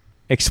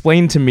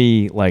 Explain to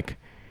me, like,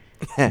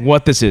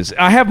 what this is.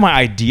 I have my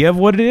idea of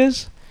what it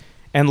is,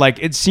 and, like,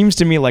 it seems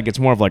to me like it's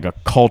more of, like, a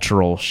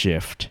cultural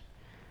shift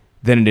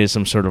than it is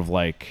some sort of,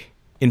 like,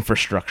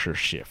 infrastructure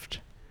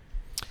shift.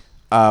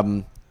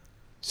 So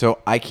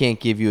I can't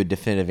give you a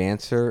definitive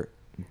answer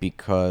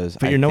because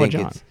but you're Noah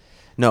John.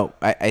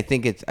 I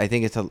think it's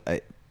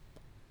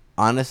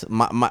honest.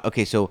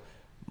 Okay, so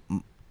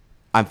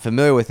I'm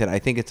familiar with it. I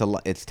think it's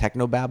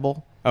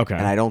technobabble. Okay.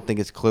 And I don't think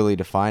it's clearly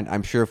defined.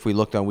 I'm sure if we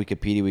looked on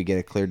Wikipedia, we get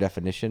a clear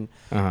definition.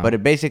 But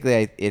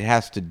it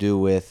has to do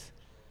with,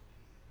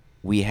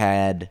 we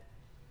had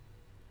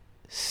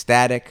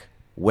static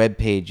web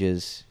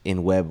pages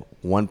in Web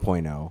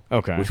 1.0.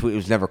 Okay. Which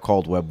was never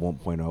called Web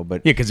 1.0,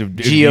 but yeah, because it would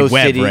be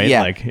web, right?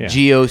 Yeah, like, yeah.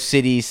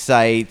 GeoCity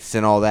sites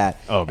and all that.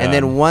 Oh, God. And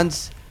then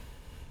once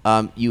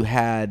you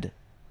had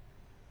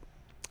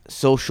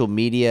social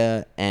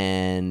media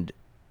and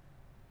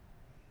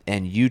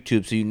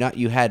YouTube, so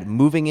you had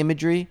moving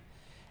imagery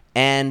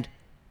and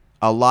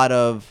a lot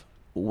of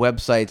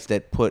websites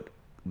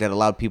that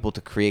allowed people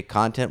to create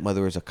content,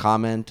 whether it was a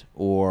comment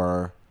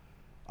or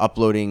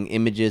uploading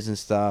images and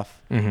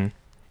stuff. Mm-hmm.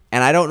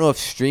 And I don't know if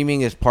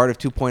streaming is part of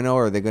 2.0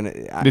 or they're gonna.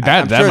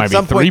 I'm sure at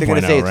some point they're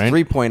gonna say it's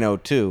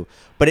 3.0 too,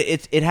 but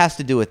it has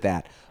to do with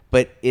that.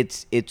 But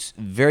it's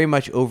very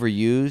much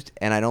overused,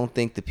 and I don't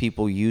think the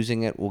people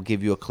using it will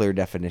give you a clear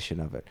definition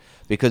of it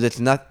because it's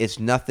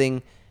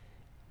nothing.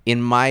 In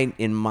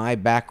my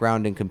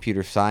background in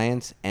computer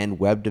science and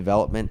web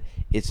development,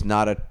 it's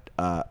not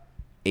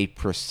a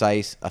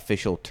precise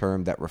official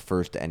term that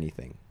refers to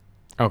anything.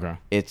 Okay.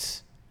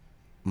 It's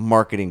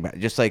marketing,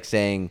 just like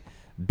saying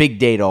big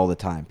data all the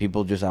time.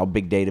 People just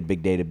big data. You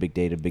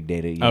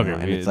know?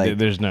 And it's like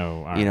there's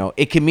no.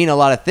 It can mean a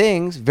lot of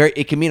things.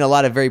 It can mean a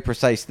lot of very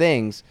precise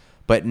things,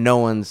 but no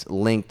one's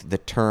linked the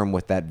term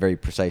with that very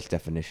precise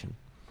definition.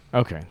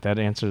 Okay, that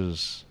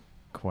answers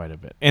quite a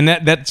bit, and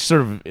that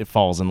sort of it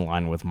falls in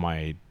line with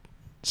my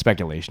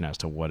speculation as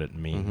to what it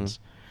means.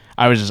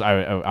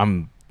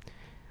 Mm-hmm.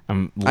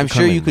 I'm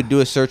sure you could do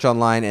a search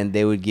online and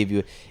they would give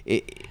you.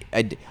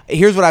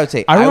 Here's what I would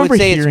say. I would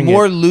say it's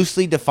more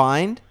loosely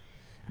defined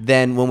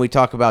than when we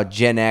talk about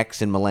Gen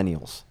X and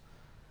millennials,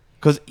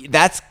 because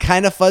that's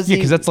kind of fuzzy. Yeah,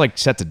 because that's like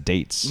sets of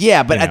dates.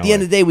 Yeah, but at the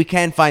end of the day, we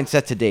can find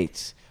sets of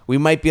dates. We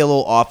might be a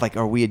little off. Like,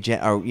 are we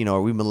are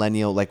we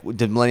millennial? Like,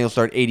 did millennials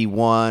start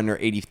 81 or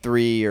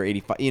 83 or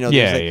 85? You know,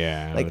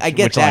 yeah. Like, I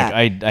get that.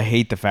 Like, I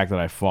hate the fact that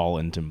I fall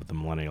into the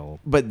millennial.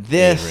 But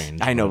this,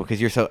 range, I know,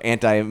 because you're so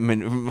anti.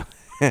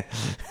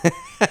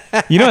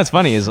 You know what's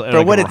funny is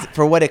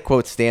for what it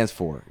quote stands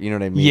for. You know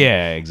what I mean?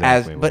 Yeah,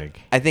 exactly. But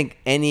I think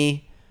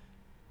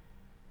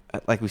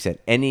like we said,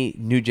 any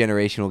new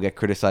generation will get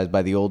criticized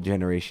by the old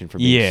generation for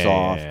being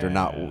soft or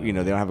not. You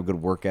know, they don't have a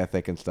good work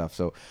ethic and stuff.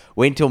 So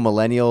wait until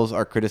millennials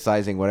are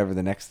criticizing whatever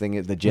the next thing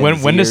is. The Gen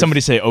Zers. When does somebody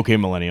say, "Okay,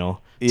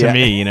 millennial"? To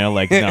me, you know,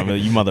 like, no,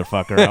 you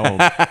motherfucker, I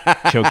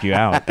will choke you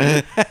out.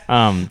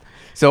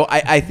 So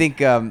I think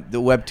the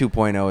Web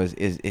 2.0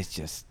 is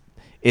just.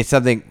 It's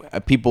something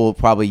people will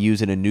probably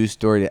use in a news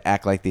story to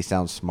act like they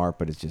sound smart,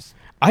 but it's just.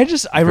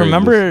 I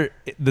remember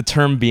the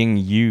term being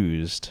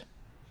used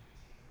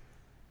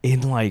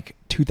in like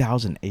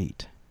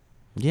 2008.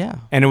 Yeah.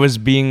 And it was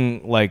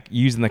being like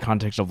used in the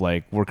context of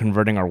like, we're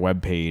converting our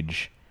web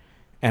page.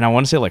 And I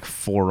want to say like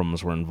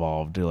forums were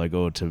involved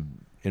to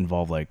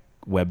involve like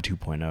Web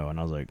 2.0. And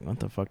I was like, what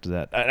the fuck does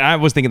that? And I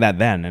was thinking that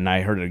then, and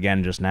I heard it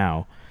again just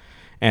now.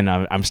 And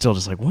I'm still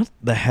just like, what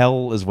the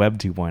hell is Web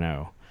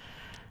 2.0?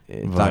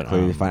 It's not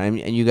clearly defined.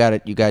 And you got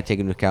to take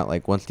into account,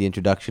 like, once the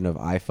introduction of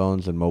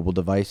iPhones and mobile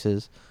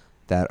devices,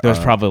 there's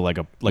probably like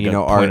a point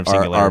of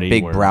singularity. Our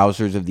big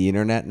browsers of the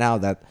internet now.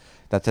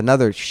 That's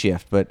another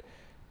shift. But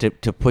to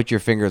put your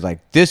fingers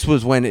like this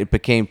was when it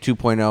became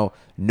 2.0.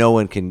 No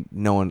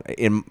one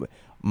in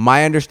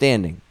my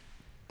understanding.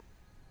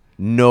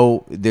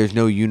 No, there's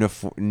no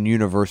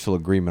universal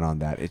agreement on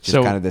that. It's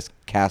just kind of this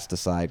cast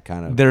aside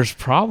kind of.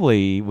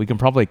 We can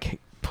probably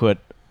put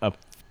a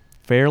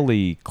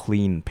fairly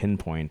clean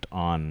pinpoint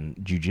on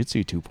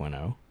Jiu-Jitsu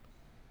 2.0.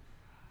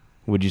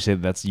 Would you say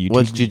that's YouTube?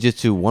 What's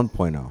Jiu-Jitsu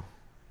 1.0?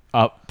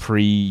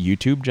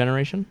 Pre-YouTube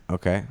generation.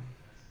 Okay.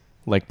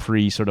 Like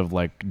sort of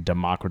like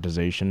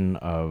democratization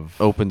of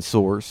open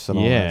source and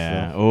all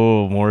that stuff.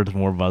 Oh, more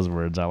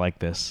buzzwords. I like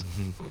this.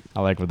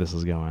 I like where this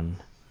is going.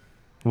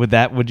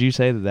 Would you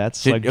say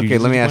that's like okay?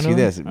 Let me ask you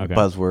this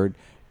buzzword.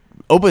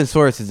 Open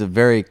source is a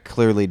very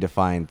clearly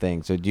defined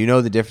thing. So do you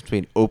know the difference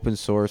between open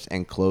source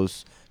and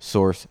closed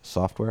source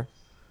software?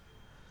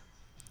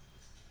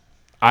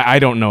 I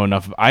don't know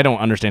enough. I don't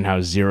understand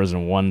how zeros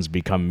and ones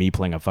become me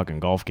playing a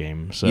fucking golf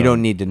game. So you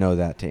don't need to know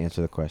that to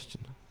answer the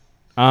question.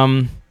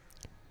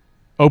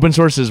 Open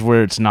source is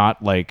where it's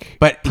not like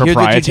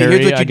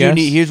proprietary.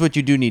 Here's what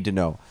you do need to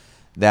know: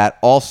 that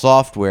all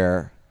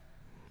software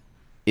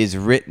is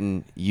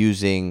written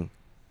using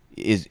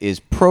is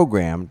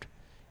programmed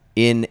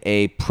in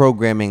a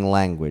programming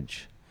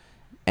language,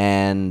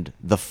 and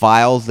the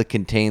files that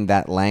contain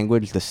that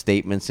language, the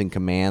statements and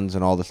commands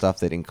and all the stuff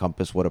that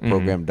encompass what a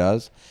program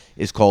does,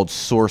 is called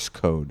source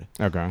code.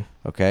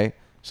 Okay.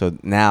 So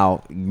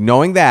now,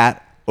 knowing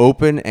that,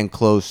 open and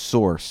closed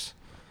source,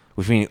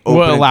 which means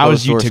open and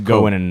allows you to code.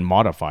 go in and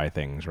modify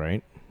things,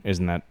 right?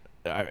 Isn't that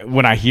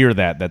when I hear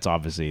that? That's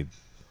obviously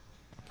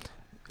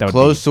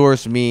closed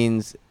source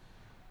means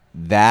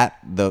that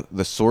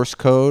the source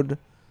code,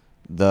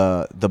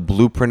 the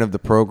blueprint of the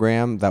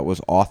program that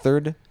was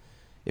authored,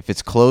 if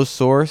it's closed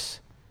source,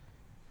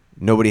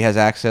 nobody has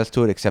access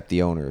to it except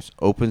the owners.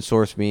 Open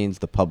source means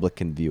the public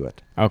can view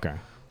it. Okay.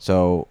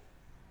 So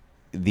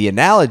the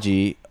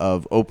analogy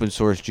of open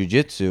source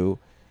jiu-jitsu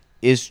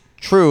is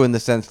true in the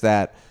sense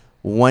that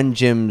one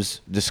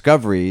gym's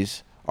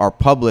discoveries are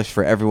published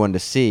for everyone to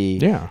see.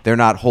 Yeah. They're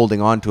not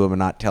holding on to them and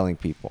not telling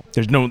people.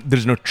 There's no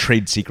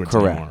trade secrets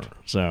anymore.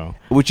 So,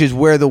 which is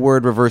where the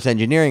word reverse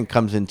engineering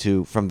comes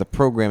into from the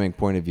programming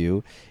point of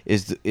view.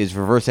 Is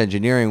reverse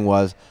engineering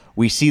was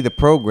we see the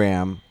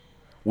program,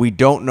 we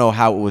don't know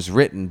how it was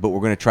written, but we're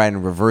going to try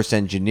and reverse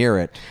engineer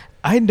it.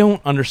 I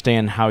don't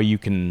understand how you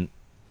can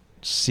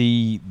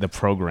see the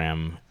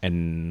program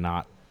and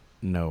not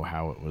know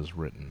how it was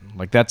written.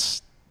 Like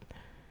that's.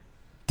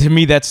 To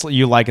me, that's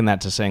you liken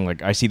that to saying,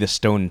 like, I see the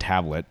stone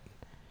tablet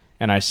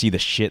and I see the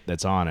shit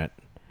that's on it.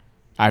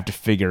 I have to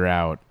figure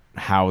out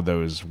how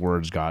those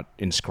words got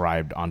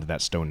inscribed onto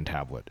that stone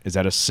tablet. Is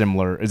that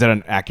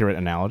an accurate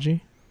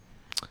analogy?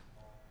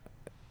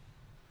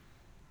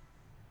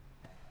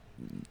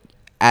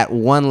 At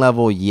one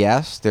level,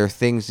 yes. There are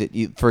things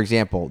that for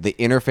example, the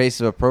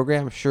interface of a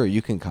program, sure,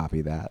 you can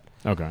copy that.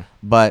 Okay.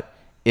 But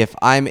if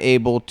I'm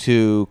able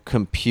to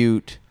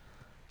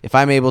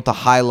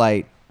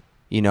highlight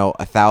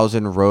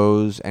 1,000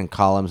 rows and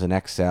columns in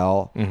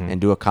Excel and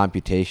do a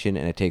computation,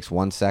 and it takes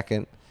 1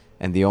 second,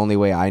 and the only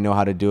way I know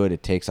how to do it,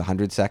 it takes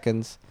 100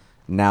 seconds.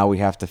 Now we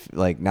have to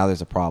now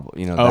there's a problem.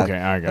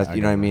 I got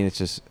what I mean. It's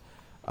just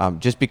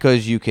just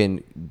because you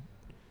can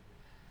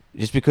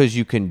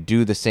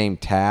do the same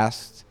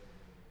tasks.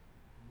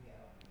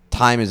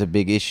 Time is a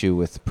big issue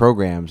with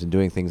programs and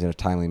doing things in a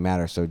timely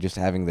manner. So just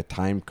having the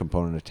time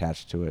component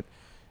attached to it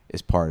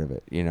is part of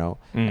it.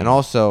 And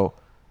also.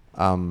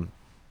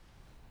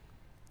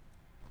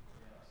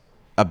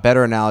 A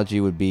better analogy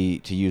would be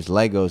to use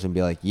Legos and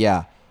be like,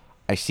 yeah,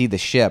 I see the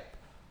ship,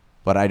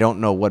 but I don't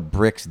know what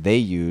bricks they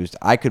used.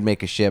 I could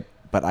make a ship,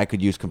 but I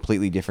could use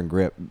completely different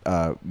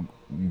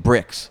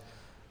bricks,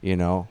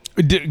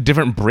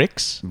 different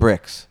bricks?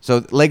 Bricks.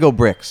 So Lego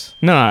bricks.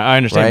 No, I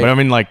understand. Right? But I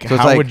mean,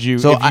 how would you,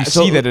 if you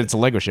see that it's a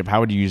Lego ship, how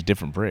would you use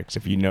different bricks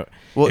if you know,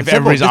 if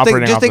everybody's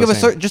operating off the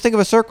same? Just think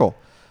of a circle. Okay.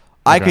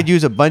 I could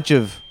use a bunch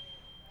of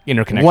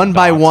interconnected one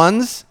by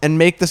ones and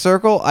make the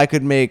circle. I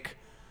could make...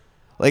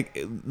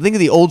 think of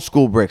the old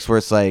school bricks where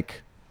it's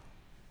like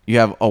you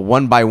have a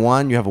 1 by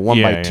 1, you have a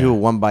 1 by 2, a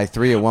 1 by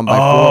 3, a 1 by 4,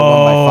 a 1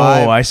 by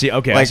 5. Oh, I see.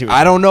 Okay, I see.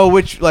 I don't know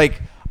which.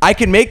 I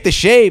can make the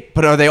shape,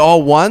 but are they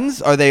all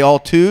ones? Are they all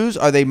twos?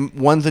 Are they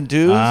ones and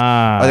twos?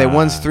 Are they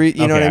ones, three?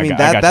 You know what I mean?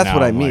 That's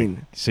what I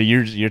mean. So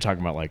you're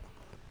talking about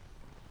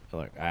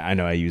I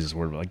know I use this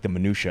word, but the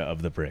minutia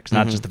of the bricks,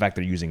 not just the fact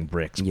they're using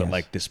bricks,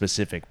 but the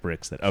specific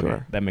bricks that. Okay,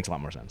 sure. That makes a lot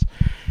more sense.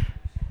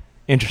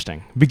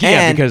 Interesting.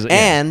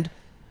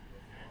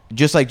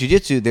 Just like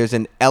jiu-jitsu, there's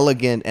an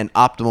elegant and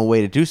optimal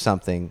way to do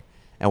something,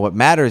 and what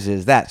matters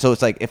is that. So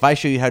it's like if I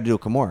show you how to do a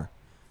Kimura,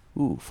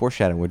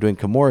 foreshadowing, we're doing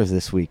Kimuras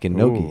this week in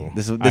Nogi.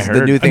 This is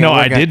the new thing. No,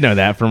 I did know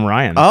that from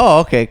Ryan. Oh,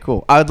 okay,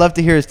 cool. I would love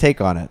to hear his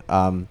take on it.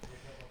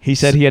 He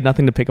said he had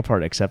nothing to pick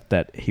apart except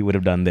that he would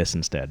have done this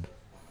instead.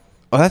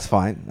 Oh, that's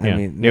fine. I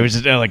mean, it was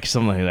just like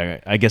something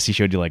like I guess he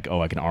showed you like,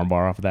 oh, I can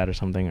armbar off of that or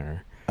something,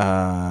 or.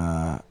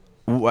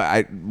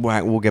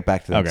 We'll get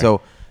back to that. Okay.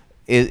 So,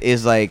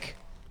 is like,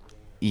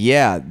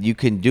 yeah, you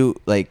can do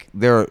like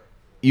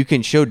you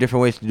can show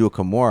different ways to do a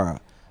Kimura,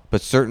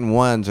 but certain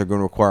ones are going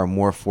to require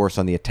more force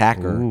on the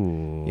attacker.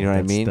 Ooh, you know what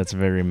I mean? That's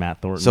very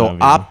Matt Thornton. So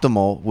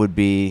optimal would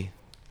be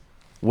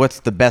what's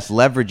the best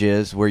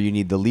leverages where you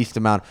need the least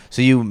amount.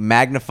 So you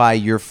magnify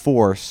your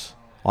force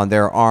on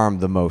their arm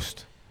the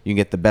most. You can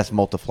get the best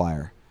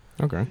multiplier.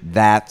 Okay.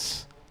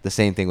 That's the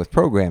same thing with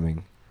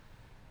programming.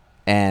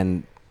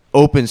 And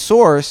open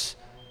source,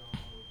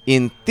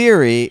 in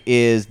theory,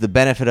 is the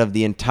benefit of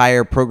the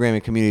entire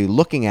programming community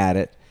looking at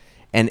it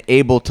and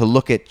able to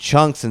look at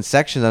chunks and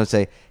sections and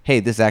say, hey,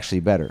 this is actually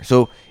better.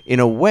 So in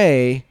a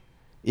way,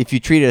 if you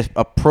treat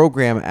a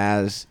program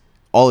as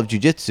all of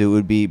jiu-jitsu, it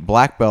would be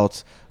black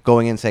belts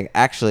going in and saying,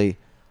 actually,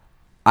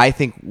 I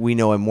think we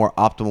know a more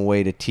optimal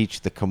way to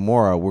teach the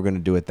Kimura. We're going to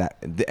do it that,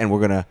 and we're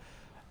going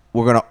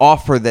to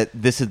offer that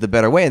this is the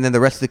better way. And then the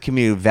rest of the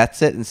community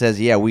vets it and says,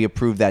 yeah, we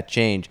approve that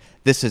change.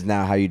 This is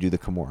now how you do the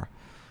Kimura.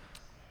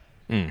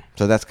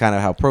 So that's kind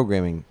of how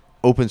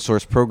open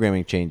source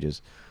programming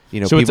changes. So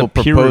people it's a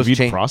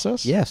peer-reviewed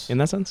process? Yes. In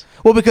that sense?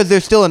 Well, because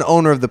there's still an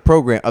owner of the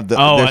program.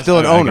 There's still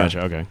an owner.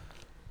 Gotcha, okay.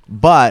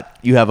 But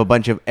you have a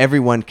bunch of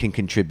everyone can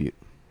contribute.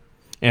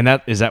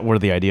 And is that where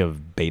the idea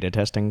of beta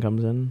testing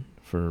comes in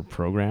for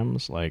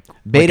programs?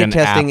 Beta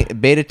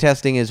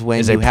testing is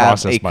when you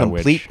have a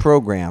complete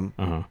program.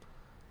 Uh-huh.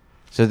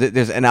 So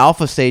there's an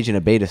alpha stage and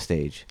a beta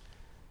stage.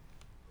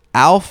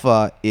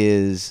 Alpha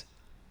is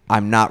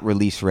I'm not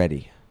release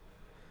ready,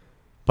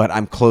 but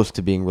I'm close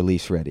to being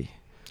release ready.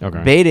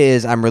 Okay. Beta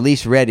is I'm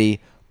release ready,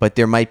 but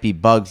there might be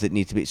bugs that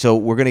need to be. So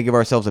we're going to give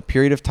ourselves a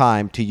period of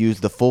time to use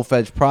the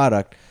full-fledged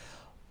product,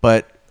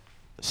 but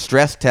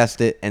stress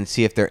test it and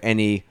see if there are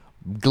any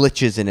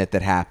glitches in it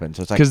that happen.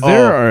 So it's like, because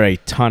there are a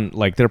ton,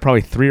 there are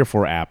probably 3 or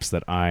 4 apps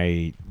that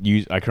I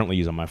currently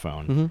use on my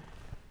phone. Mm-hmm.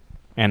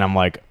 And I'm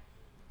like,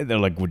 they're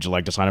like, would you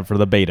like to sign up for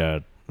the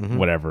beta,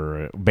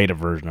 whatever, beta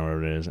version or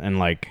whatever it is?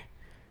 And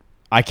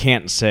I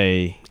can't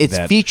say it's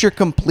feature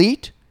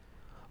complete,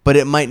 but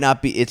it might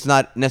not be, it's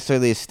not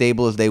necessarily as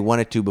stable as they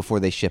want it to before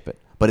they ship it.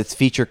 But it's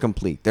feature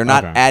complete. They're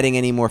not adding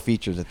any more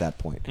features at that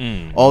point.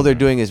 All they're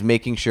doing is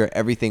making sure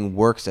everything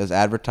works as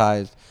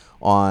advertised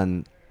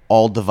on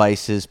all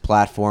devices,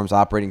 platforms,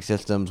 operating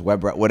systems,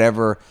 web,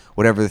 whatever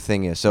the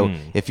thing is. So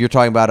if you're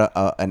talking about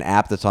an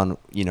app that's on,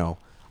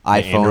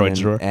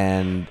 iPhone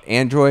and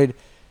Android,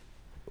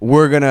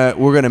 we're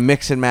gonna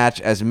mix and match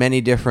as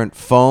many different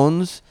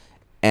phones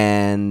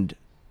and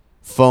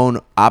phone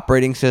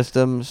operating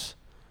systems,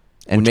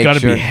 and which got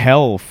to be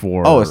hell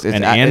for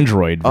an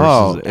Android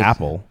versus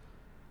Apple.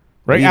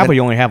 Right, Apple,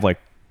 you only have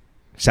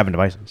 7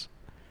 devices.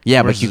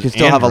 Yeah, but you can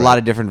still have a lot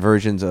of different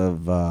versions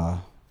of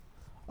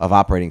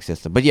operating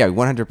system. But yeah,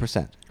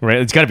 100%. Right,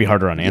 it's got to be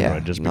harder on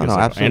Android just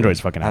because Android's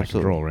fucking out of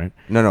control, right?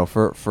 No,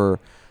 for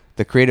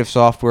the creative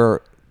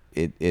software,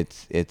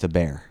 it's a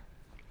bear.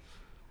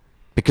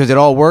 Because it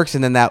all works,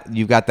 and then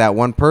you've got that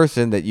one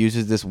person that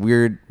uses this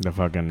weird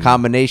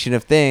combination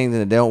of things,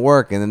 and it don't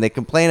work, and then they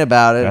complain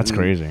about it. That's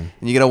crazy. And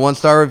you get a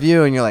 1-star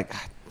review, and you're like,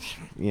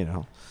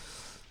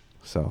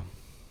 so.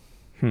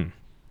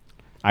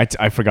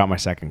 I forgot my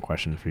second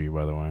question for you,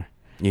 by the way.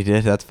 You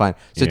did? That's fine.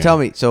 So tell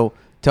me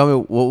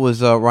what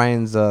was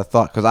Ryan's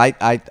thought? Because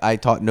I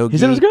taught no. He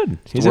said it was good.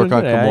 He work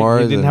on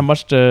Kimura. He didn't have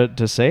much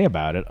to say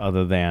about it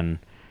other than,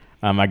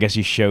 I guess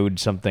he showed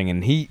something,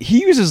 and he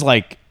uses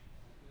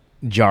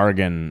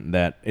jargon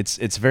that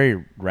it's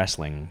very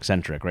wrestling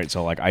centric, right?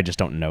 So I just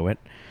don't know it.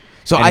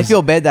 So I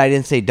feel bad that I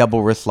didn't say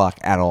double wrist lock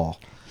at all.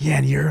 Yeah,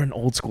 and you're an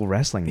old school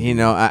wrestling.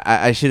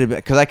 I should have,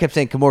 because I kept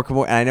saying Kimura,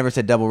 and I never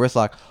said double wrist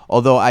lock.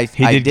 Although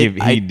he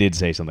did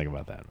say something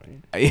about that,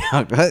 right?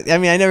 Yeah, I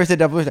mean, I never said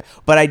double wrist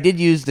lock, but I did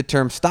use the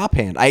term stop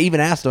hand. I even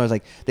asked them. I was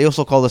like, they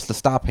also call this the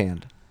stop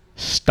hand.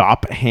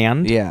 Stop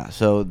hand? Yeah.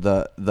 So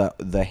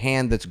the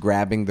hand that's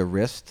grabbing the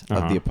wrist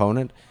of the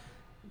opponent,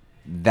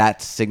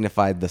 that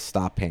signified the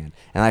stop hand,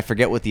 and I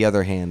forget what the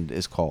other hand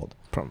is called.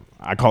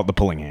 I call it the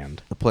pulling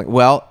hand.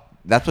 Well.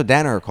 That's what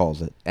Danaher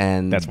calls it,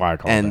 and that's why I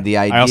call it. And the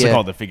idea, I also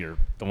call it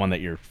the one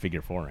that you're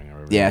figure fouring.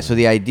 Yeah. So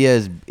the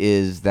idea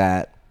is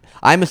that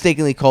I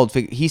mistakenly called.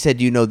 He said,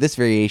 "Do you know this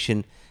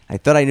variation?" I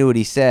thought I knew what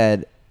he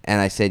said,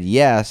 and I said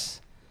yes.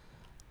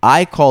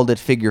 I called it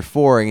figure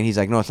fouring, and he's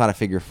like, "No, it's not a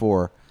figure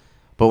 4."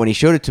 But when he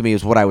showed it to me, it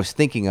was what I was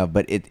thinking of.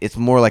 But it's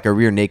more like a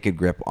rear naked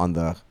grip on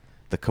the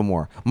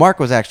Kimura. Mark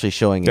was actually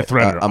showing the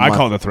threader. I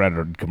call it the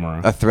threaded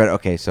Kimura. A thread.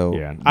 Okay, so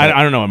yeah,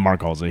 I don't know what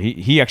Mark calls it.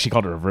 He actually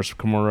called it reverse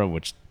Kimura,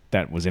 which.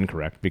 That was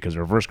incorrect because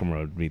reverse Kimura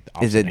would be the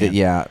opposite hand.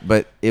 Yeah,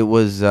 but it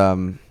was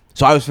so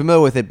I was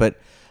familiar with it,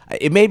 but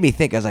it made me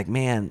think. I was like,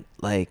 man,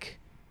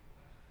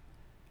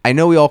 I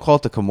know we all call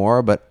it the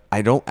Kimura, but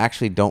I don't.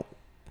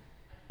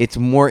 It's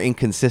more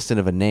inconsistent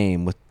of a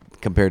name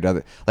compared to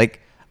other.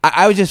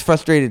 I was just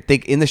frustrated.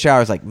 In the shower, I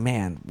was like,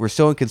 man, we're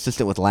so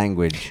inconsistent with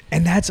language.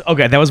 And that's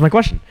okay. That was my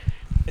question.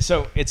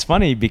 So it's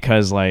funny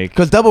because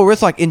double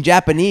wrist lock in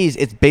Japanese,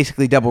 it's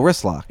basically double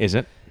wrist lock. Is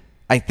it?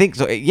 I think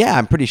so. Yeah,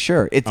 I'm pretty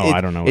sure.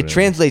 I don't know. It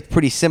translates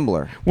pretty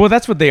similar. Well,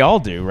 that's what they all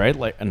do, right?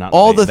 Like not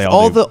all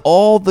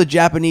the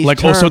Japanese like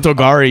terms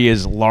osotogari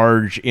is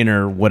large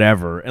inner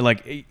whatever, and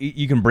like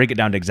you can break it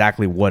down to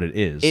exactly what it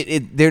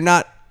is. They're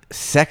not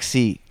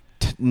sexy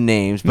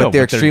names, but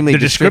they're extremely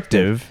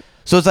descriptive.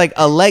 So it's like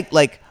a leg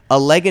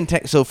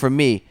and so for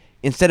me,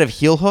 instead of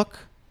heel hook,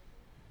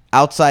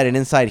 outside and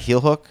inside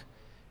heel hook,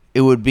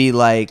 it would be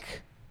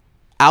like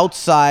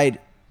outside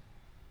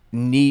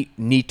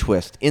knee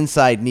twist,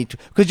 inside knee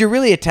twist, because you're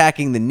really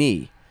attacking the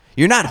knee.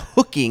 You're not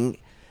hooking.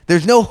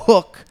 There's no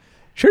hook.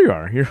 Sure you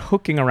are. You're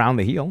hooking around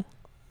the heel.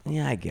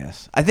 Yeah, I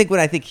guess. I think when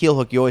I think heel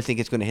hook, you always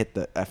think it's going to hit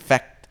the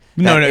affect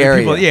area.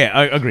 People, yeah,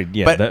 I agreed.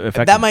 Yeah,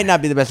 but that might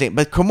not be the best thing.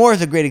 But Kimura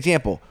is a great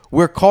example.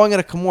 We're calling it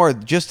a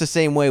Kimura just the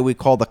same way we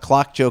call the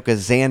clock choke a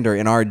Xander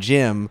in our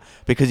gym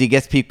because he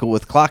gets people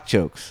with clock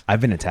chokes.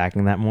 I've been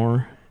attacking that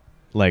more.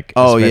 Like,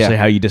 especially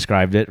how you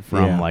described it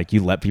from like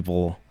you let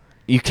people...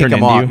 You kick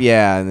them off,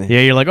 yeah.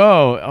 Yeah, you're like,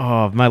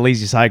 oh, my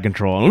lazy side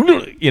control.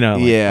 You know,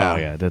 like, yeah. Oh,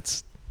 yeah,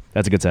 that's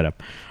a good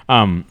setup.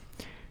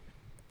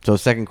 So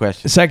second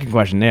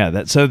question.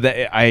 Yeah.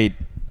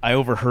 I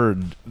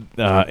overheard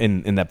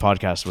in that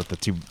podcast with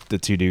the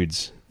two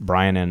dudes,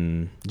 Brian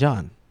and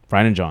John.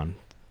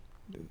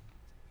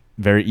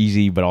 Very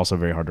easy, but also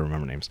very hard to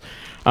remember names.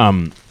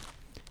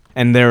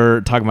 And they're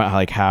talking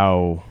about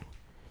how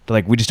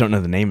we just don't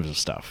know the names of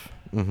stuff.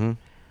 Mm-hmm.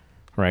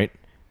 Right?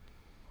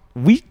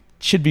 We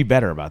should be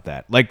better about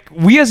that. Like,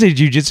 we as a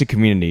jiu-jitsu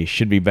community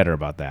should be better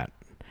about that.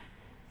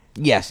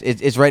 Yes,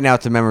 it's right now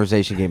it's a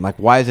memorization game. Like,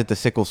 why is it the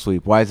sickle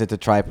sweep? Why is it the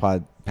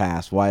tripod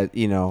pass? Why,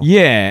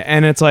 Yeah,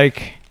 and it's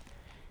like,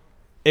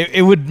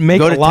 it would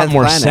make a lot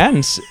more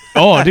sense.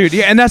 Oh, dude,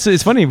 yeah, and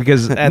it's funny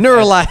because...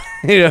 Neuralize,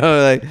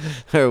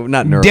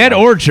 not Neuralize. Dead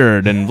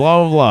Orchard and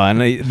blah, blah, blah,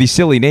 and these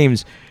silly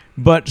names.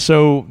 But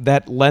so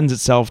that lends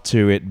itself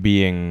to it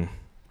being...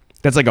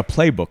 That's like a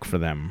playbook for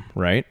them,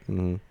 right?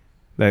 Mm-hmm.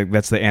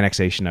 That's the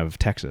annexation of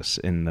Texas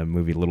in the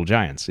movie Little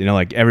Giants.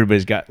 Like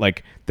everybody's got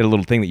like their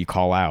little thing that you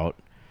call out.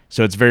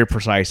 So it's very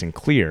precise and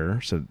clear.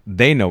 So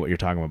they know what you're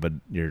talking about, but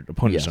your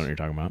opponents don't know what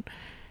you're talking about.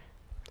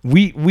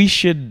 We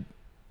should...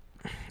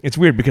 It's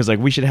weird because like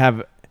we should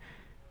have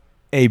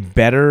a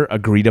better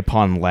agreed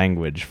upon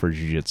language for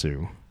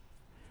jiu-jitsu.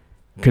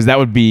 Because that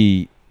would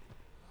be...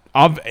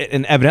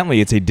 And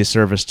evidently it's a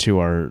disservice to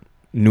our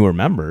newer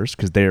members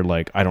because they're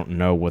like, I don't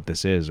know what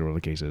this is or what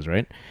the case is,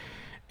 right?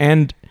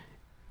 And...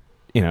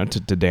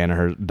 to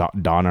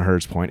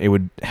Danaher's point, it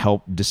would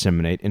help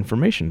disseminate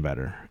information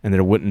better, and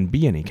there wouldn't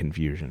be any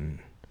confusion.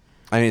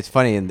 I mean, it's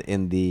funny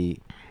in the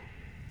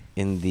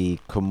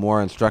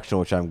Kimura instruction,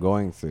 which I'm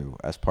going through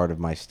as part of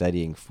my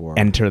studying for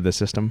Enter the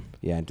System.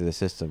 Yeah, Enter the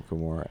System,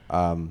 Kimura.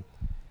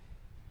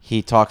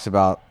 He talks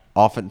about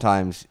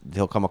oftentimes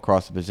he'll come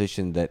across a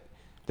position that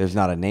there's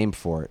not a name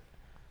for it,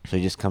 so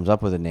he just comes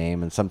up with a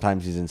name, and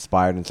sometimes he's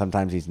inspired, and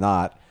sometimes he's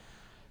not.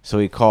 So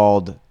he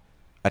called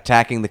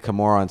attacking the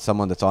Kimura on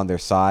someone that's on their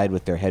side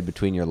with their head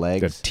between your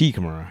legs. The T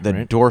Kimura, the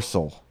right?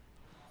 Dorsal,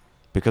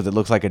 because it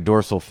looks like a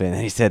dorsal fin.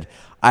 And he said,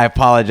 I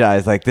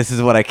apologize. Like, this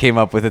is what I came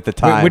up with at the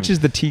time. Wait, which is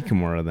the T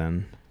Kimura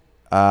then?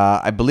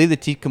 I believe the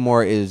T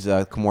Kimura is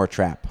Kimura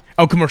trap.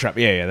 Oh, Kimura trap.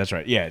 Yeah, that's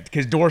right. Yeah,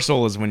 because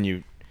dorsal is when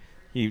you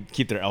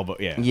keep their elbow.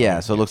 Yeah.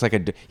 Yeah, so it looks like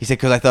he said,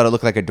 because I thought it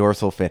looked like a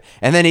dorsal fin.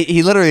 And then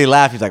he literally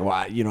laughed. He's like,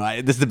 wow,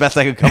 this is the best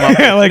I could come up with.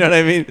 Like, you know what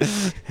I mean?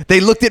 They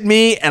looked at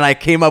me and I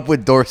came up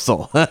with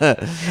dorsal.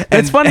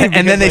 It's funny.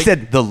 And then they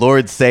said, the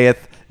Lord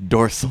saith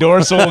dorsal.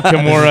 Dorsal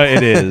Kimura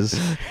it is.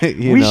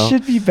 We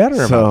should be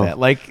better about that.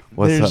 Like,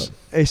 there's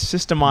a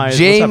systemized...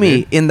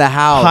 Jamie in the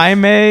house.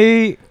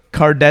 Jaime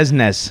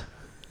Cardesnes.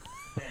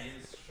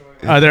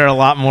 Are there a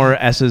lot more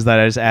S's that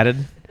I just added?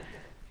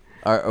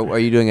 Are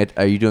you doing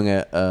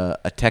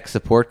a tech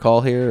support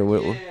call here? Or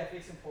yeah,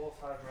 fixing both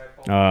hard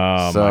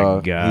drive.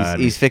 My God!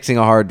 He's fixing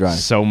a hard drive.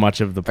 So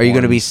much of the. Are you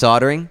going to be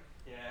soldering?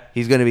 Yeah.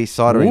 He's going to be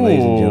soldering,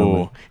 ladies and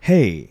gentlemen.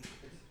 Hey,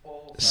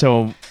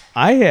 so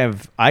I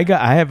have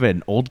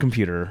an old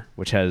computer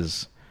which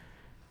has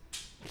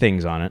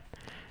things on it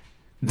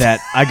that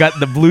I got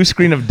the blue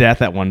screen of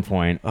death at one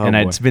point, and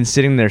it's been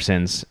sitting there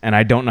since, and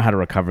I don't know how to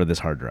recover this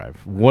hard drive.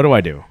 What do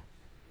I do?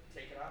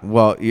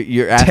 Well,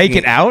 you're asking, take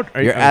it out.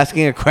 You're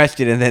asking a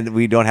question, and then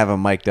we don't have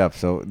them mic'd up.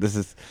 So this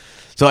is.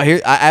 So here,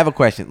 I have a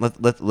question.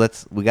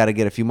 Let's. We got to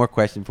get a few more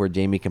questions before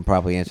Jamie can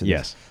probably answer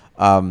this.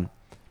 Yes.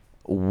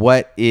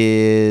 What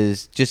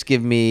is? Just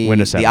give me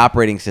the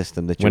operating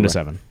system that you. Windows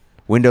 7.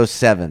 Windows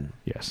 7.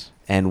 Yes.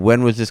 And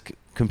when was this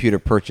computer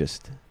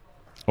purchased?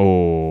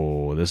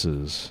 Oh, this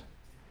is.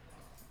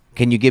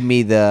 Can you give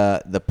me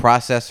the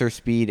processor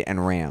speed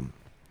and RAM?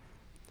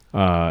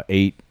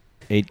 8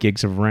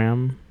 gigs of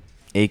RAM.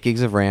 8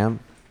 gigs of RAM.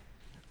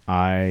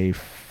 AMD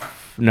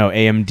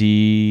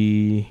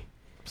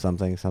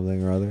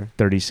something or other.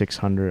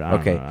 3600. I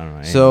don't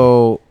know.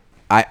 So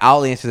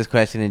I'll answer this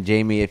question, and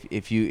Jamie,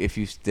 if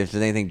there's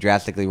anything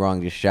drastically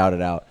wrong, just shout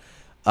it out.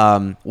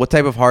 What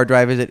type of hard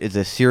drive is it? Is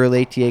it a serial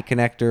ATA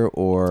connector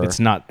or? It's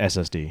not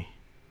SSD.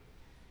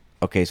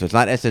 Okay, so it's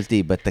not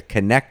SSD, but the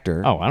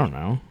connector. Oh, I don't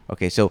know.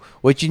 Okay, so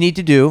what you need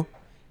to do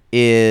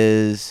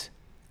is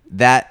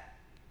that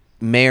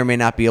may or may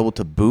not be able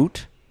to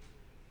boot.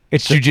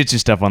 It's jujitsu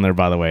stuff on there,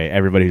 by the way.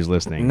 Everybody who's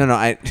listening.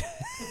 No,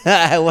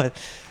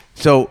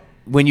 So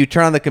when you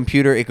turn on the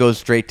computer, it goes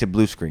straight to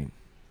blue screen.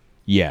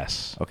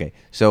 Yes. Okay.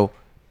 So do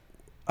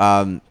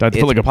I have to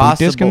put like a boot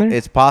disk in there?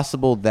 It's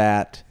possible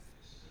that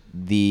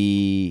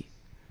the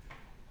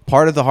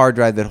part of the hard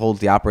drive that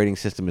holds the operating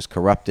system is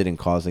corrupted and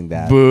causing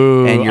that.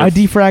 Boo. And I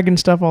defrag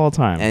stuff all the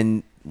time.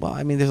 And, well,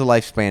 I mean, there's a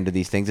lifespan to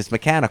these things. It's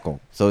mechanical.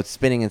 So it's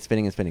spinning and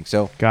spinning and spinning.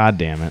 So God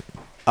damn it.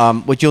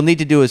 What you'll need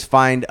to do is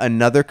find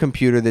another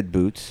computer that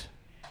boots,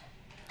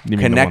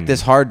 connect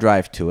this hard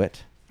drive to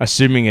it.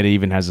 Assuming it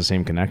even has the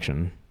same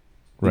connection,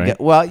 right?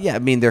 I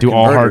mean, they're Do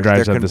all hard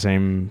drives have the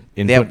same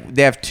input?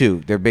 They have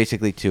two. They're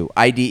basically two.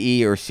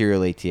 IDE or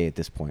serial ATA at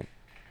this point.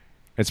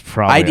 It's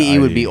probably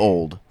IDE would be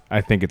old. I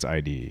think it's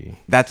IDE.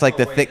 That's like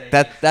the thick.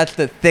 That's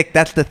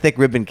the thick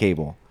ribbon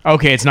cable.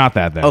 Okay, it's not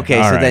that then. Okay,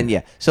 then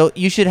yeah. So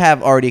you should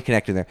have already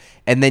connected there,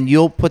 and then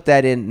you'll put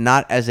that in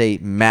not as a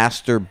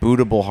master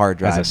bootable hard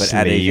drive, but as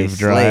a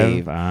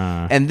slave.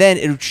 And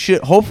then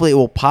hopefully it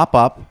will pop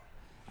up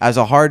as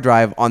a hard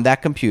drive on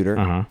that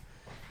computer,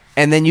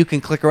 and then you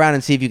can click around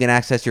and see if you can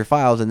access your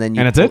files, and then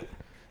that's it.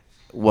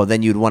 Well,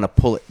 then you'd want to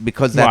pull it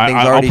because that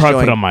thing's already showing. I'll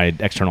probably put it on my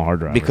external hard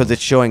drive because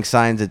it's showing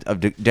signs of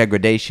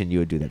degradation. You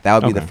would do that.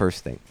 That would be the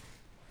first thing.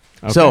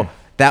 Okay. So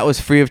that was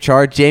free of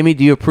charge. Jamie,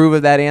 do you approve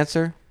of that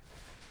answer?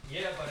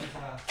 Yeah, but it's too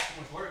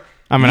much work.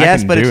 I mean,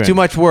 yes, but it's too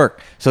much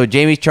work. So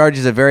Jamie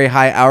charges a very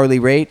high hourly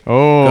rate.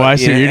 Oh, I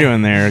see what you're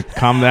doing there.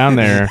 Calm down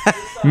there,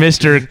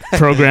 Mr.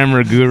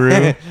 Programmer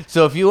Guru.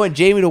 So if you want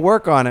Jamie to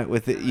work on it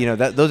with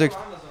those are.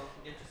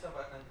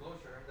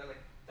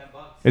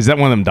 Is that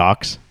one of them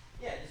docs?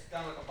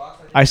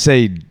 I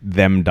say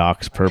them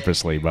docs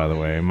purposely, by the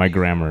way. My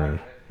grammar.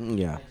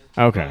 Yeah.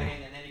 Okay.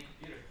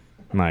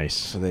 Nice.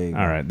 So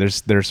all right.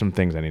 There's some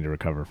things I need to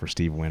recover for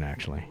Steve Wynn,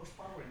 actually.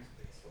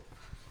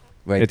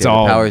 Right. It's there.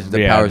 all. Power's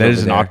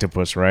there's an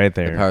octopus right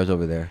there. The power's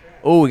over there.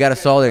 Oh, we got a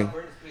soldering.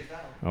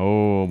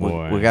 Oh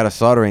boy. We got a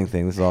soldering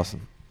thing. This is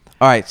awesome.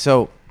 All right.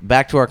 So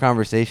back to our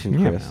conversation,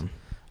 Chris.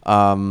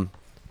 Yeah,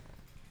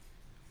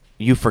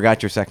 you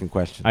forgot your second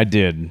question. I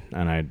did,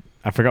 and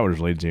I forgot what it was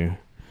related to.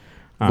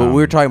 But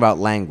we were talking about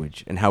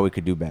language and how we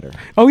could do better.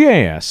 Oh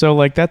yeah. So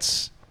like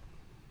that's,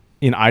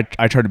 I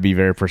try to be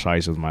very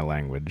precise with my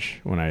language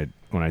when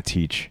I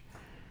teach,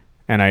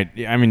 and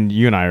I mean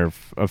you and I are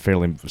a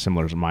fairly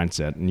similar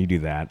mindset, and you do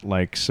that.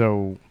 Like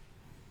so,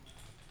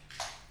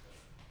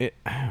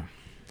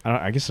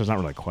 I guess there's not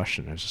really a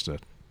question. It's just a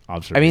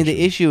observation. I mean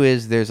the issue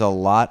is there's a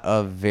lot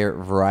of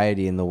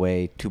variety in the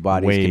way two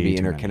bodies can be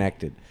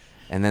interconnected,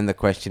 and then the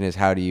question is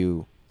how do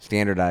you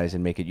standardize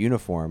and make it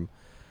uniform?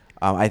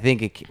 I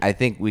think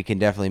we can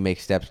definitely make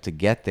steps to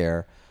get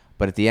there,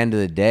 but at the end of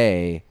the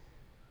day,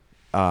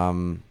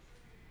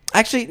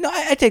 actually, no,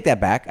 I take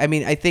that back. I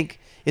mean, I think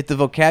if the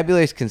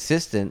vocabulary is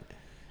consistent,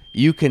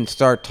 you can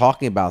start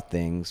talking about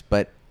things,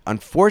 but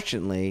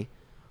unfortunately,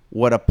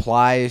 what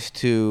applies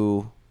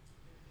to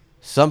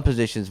some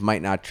positions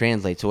might not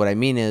translate. So what I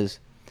mean is,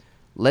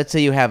 let's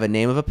say you have a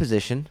name of a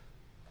position.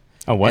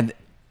 Oh, what?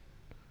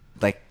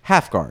 Like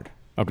half guard.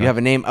 Okay. You have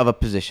a name of a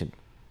position.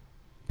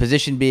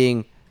 Position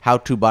being how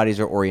two bodies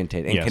are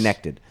oriented and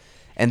connected.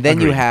 And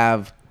then you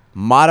have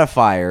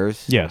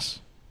modifiers. Yes.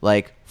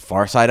 Like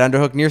far side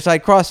underhook, near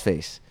side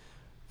crossface.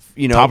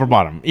 Top or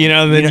bottom.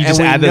 Then you just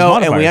add those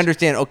modifiers. And we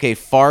understand, okay,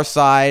 far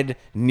side,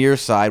 near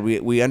side.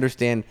 We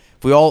understand,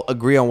 if we all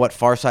agree on what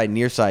far side,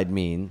 near side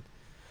mean.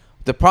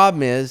 The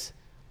problem is,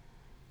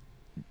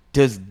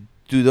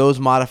 do those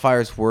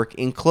modifiers work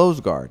in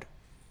closed guard?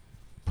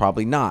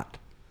 Probably not.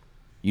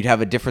 You'd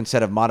have a different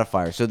set of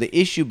modifiers. So the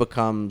issue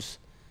becomes,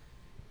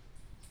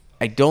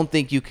 I don't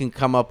think you can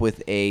come up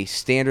with a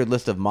standard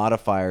list of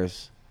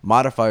modifiers.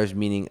 Modifiers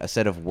meaning a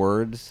set of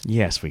words.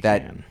 Yes, we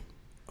can.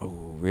 Oh,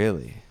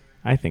 really?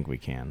 I think we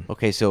can.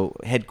 Okay, so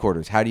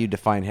headquarters. How do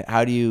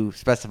you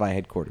specify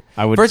headquarters?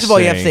 First of all,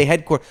 you have to say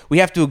headquarters. We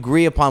have to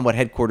agree upon what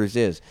headquarters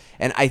is.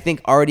 And I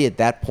think already at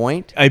that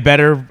point, a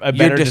better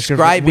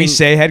describing. We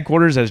say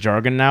headquarters as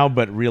jargon now,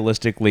 but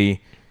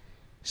realistically,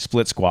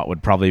 split squat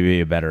would probably be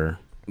a better.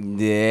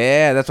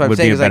 Yeah, that's what I'm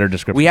saying. Would be a better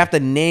description. We have to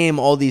name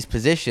all these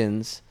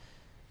positions.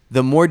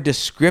 The more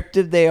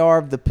descriptive they are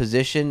of the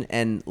position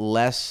and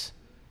less,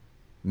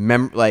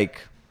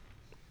 like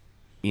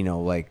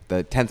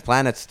the 10th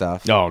Planet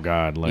stuff. Oh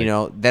God,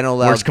 then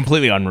allow. Or it's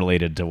completely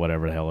unrelated to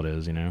whatever the hell it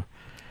is,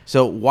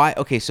 So why?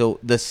 Okay, so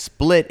the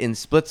split in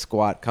split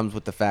squat comes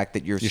with the fact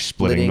that you're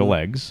splitting the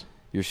legs.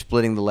 You're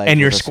splitting the legs, and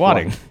you're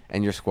squatting.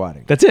 And you're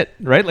squatting. That's it,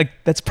 right? Like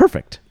that's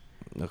perfect.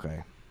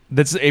 Okay.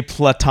 That's a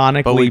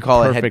platonically. But we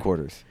call perfect, it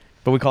headquarters.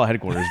 But we call it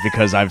headquarters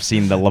because I've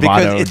seen the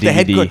Lovato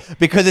DVD.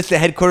 Because it's the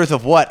headquarters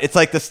of what? It's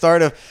like the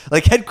start of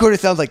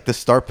headquarters sounds like the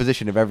start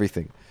position of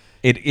everything.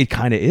 It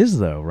kind of is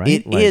though, right?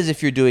 It is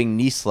if you're doing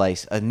knee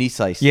slice.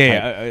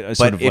 Yeah.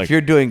 But if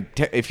you're doing,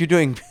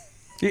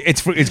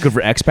 it's good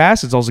for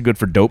X-Pass. It's also good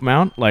for dope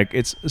mount.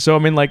 It's a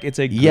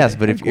good yes.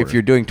 But if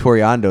you're doing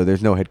Toriando,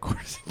 there's no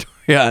headquarters in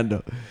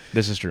Toriando.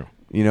 This is true.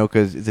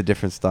 Because it's a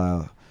different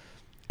style.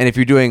 And if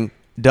you're doing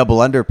double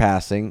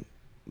underpassing,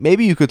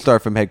 maybe you could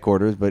start from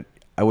headquarters, but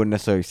I wouldn't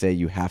necessarily say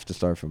you have to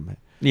start from it.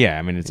 Yeah,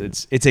 I mean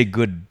it's a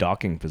good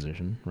docking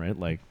position, right?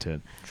 Like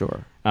to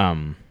sure.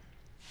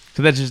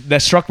 So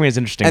that struck me as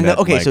interesting. And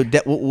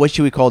what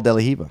should we call De La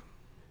Riva?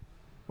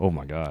 Oh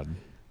my God.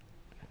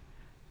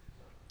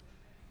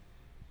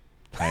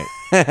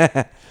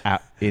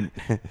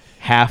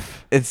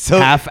 Half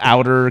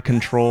outer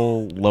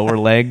control lower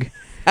leg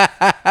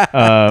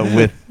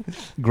with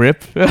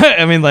grip.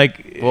 I mean,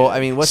 like, well, I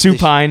mean, what's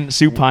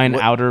supine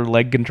outer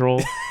leg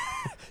control.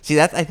 See,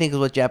 that I think is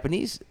what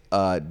Japanese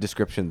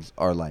descriptions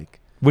are like.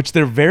 Which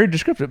they're very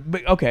descriptive.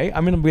 But okay,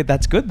 I mean,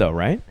 that's good though,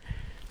 right?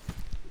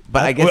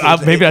 But I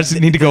guess maybe I just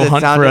need to go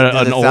hunt for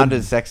an old.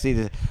 Sounded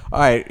sexy. All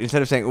right,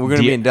 instead of saying we're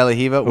going to be in De La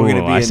Riva, we're going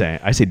to be. I say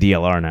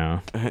DLR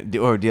now.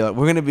 Or DLR.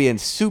 We're going to be in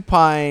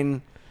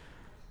supine,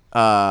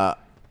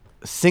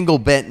 single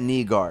bent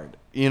knee guard.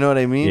 You know what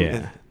I mean?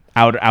 Yeah.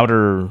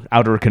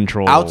 Outer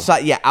control.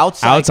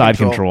 Outside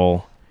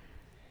control.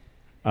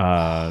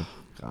 God.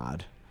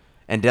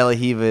 And De La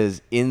Riva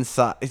is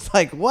inside. It's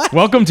like, what?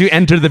 Welcome to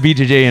Enter the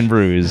BJJ and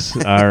Brews.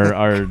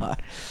 Our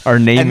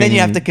naming. And then you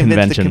have to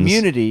convince the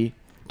community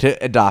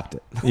to adopt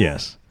it.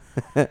 Yes.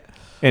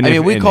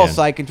 We call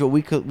side control.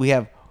 We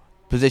have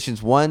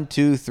positions 1,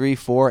 2, 3,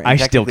 4. And I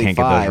still can't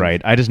 5. get those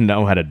right. I just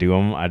know how to do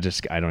them. I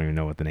don't even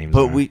know what the names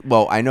are.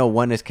 But I know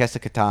one is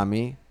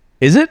Kesekatami.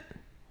 Is it?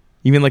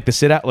 You mean like the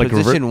sit out? Like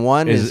position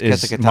 1 is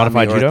Kesekatami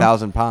modified or judo?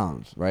 1,000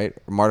 pounds, right?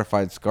 Or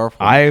modified scarf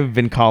hold. I've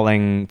been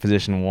calling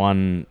position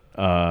 1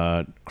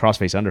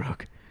 crossface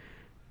underhook,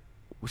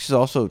 which is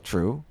also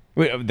true.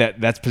 Wait,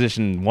 that's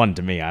position 1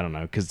 to me. I don't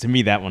know, because to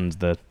me that one's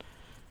the.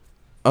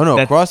 Oh no,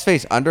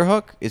 crossface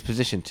underhook is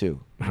position 2.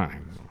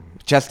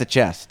 Chest to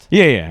chest.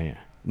 Yeah.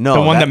 No,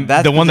 the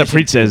one that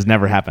Preet says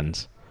never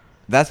happens.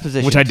 That's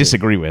position. Which I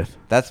disagree with.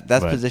 That's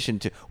position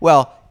 2.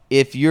 Well,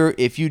 if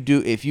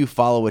you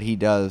follow what he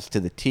does to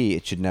the T,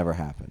 it should never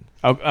happen.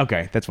 Oh,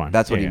 okay, that's fine.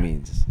 That's what he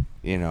means.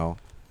 You know,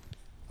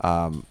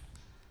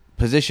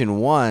 position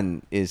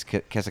 1 is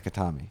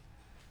Kesekatami.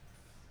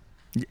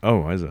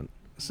 Oh, is it?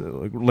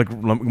 So like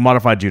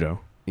modified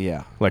judo.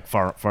 Yeah. Like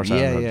far side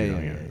judo.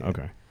 Yeah.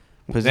 Okay.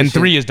 Position, and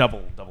 3 is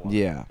double.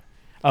 Yeah.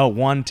 Oh,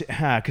 1, 2,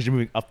 because you're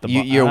moving up the.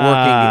 You're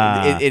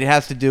working. It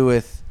has to do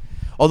with.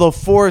 Although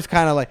 4 is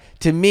kind of like,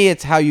 to me,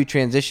 it's how you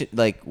transition.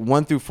 Like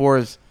 1 through 4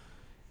 is,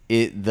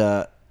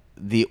 the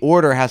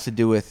order has to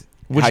do with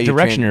which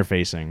direction you're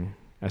facing,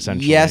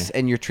 essentially. Yes,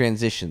 and your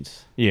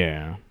transitions.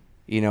 Yeah.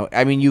 You know,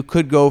 I mean, you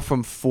could go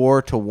from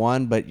 4 to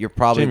 1, but you're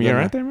probably Jim, you're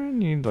right there,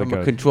 man. You need from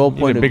a control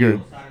point of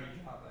view.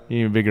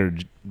 You need a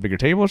bigger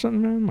table or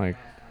something, man. Like.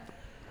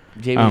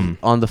 Jamie's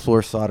on the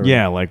floor soldering.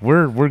 Yeah, like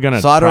we're gonna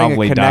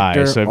probably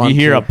die. So if you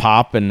hear a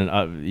pop and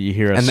you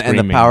hear a screaming,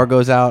 and the power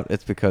goes out,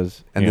 it's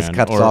because this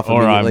cuts off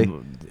immediately.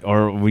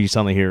 Or we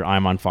suddenly hear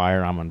I'm on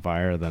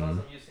fire,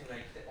 then.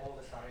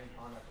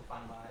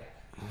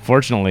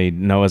 Fortunately,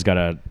 Noah's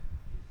got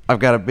I've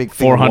got a big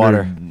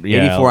 400,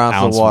 84 ounce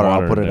of water.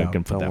 I'll put it out.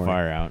 Can put that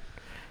fire out.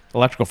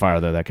 Electrical fire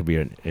though, that could be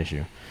an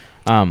issue.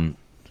 So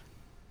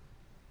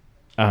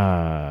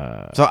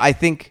I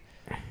think,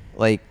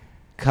 like.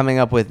 Coming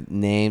up with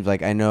names,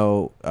 like I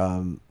know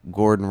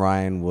Gordon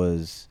Ryan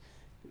was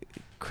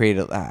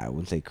created. I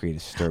wouldn't say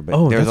created stir,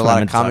 but there was a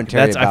lot of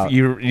commentary about.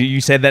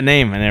 You said that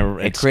name, and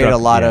it created a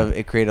lot of.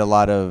 It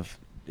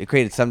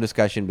created some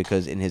discussion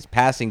because in his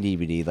passing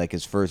DVD, like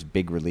his first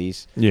big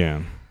release,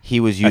 he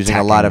was using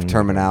a lot of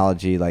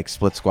terminology like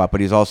split squat, but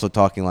he was also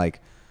talking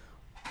like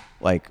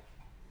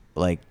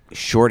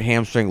short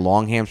hamstring,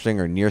 long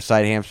hamstring, or near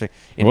side hamstring.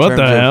 What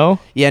the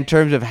hell? Yeah, in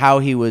terms of how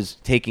he was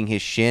taking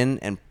his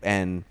shin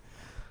and.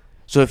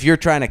 So if you're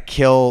trying to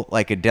kill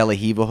like a De La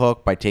Riva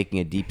hook by taking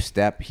a deep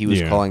step, he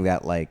was calling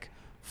that like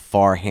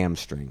far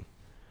hamstring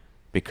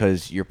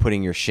because you're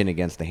putting your shin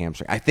against the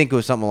hamstring. I think it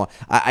was something along.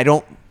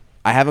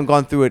 I haven't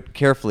gone through it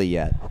carefully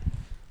yet,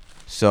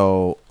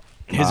 so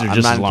his are I'm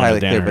just not entirely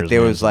clear. But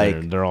there was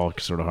like they're all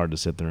sort of hard to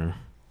sit through.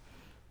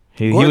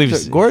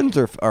 Gordon's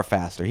are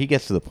faster. He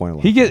gets to the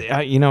point.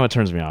 You know what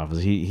turns me off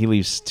is he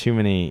leaves too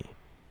many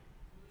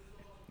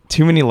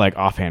like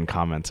offhand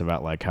comments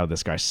about like how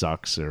this guy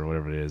sucks or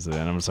whatever it is, and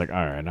I'm just like,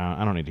 all right,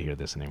 I don't need to hear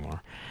this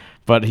anymore.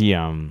 But he,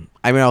 I mean,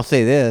 I'll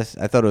say this: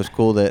 I thought it was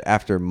cool that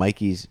after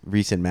Mikey's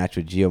recent match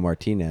with Gio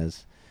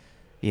Martinez,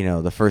 you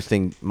know, the first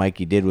thing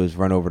Mikey did was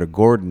run over to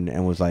Gordon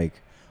and was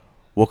like,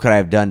 "What could I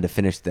have done to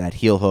finish that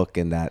heel hook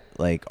and that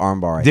like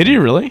armbar?" Did he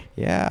really?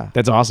 Yeah,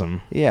 that's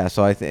awesome. Yeah,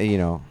 so I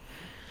think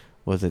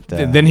was it?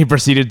 Then he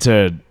proceeded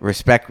to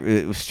respect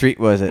street.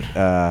 Was it?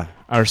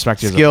 I respect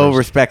skill,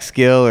 respect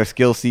skill, or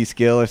skill see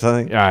skill, or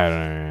something. I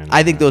don't know.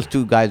 I think those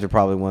two guys are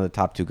probably one of the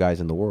top 2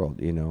 guys in the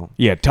world. You know.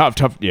 Yeah, tough.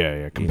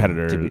 Yeah,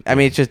 competitor. I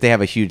mean, it's just they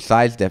have a huge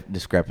size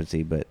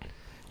discrepancy, but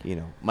you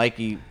know,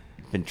 Mikey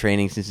been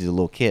training since he's a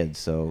little kid,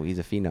 so he's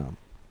a phenom.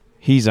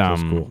 He's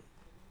cool.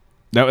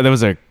 That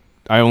was I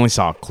only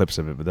saw clips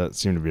of it, but that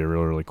seemed to be a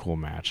really really cool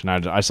match,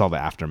 and I saw the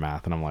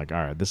aftermath, and I'm like,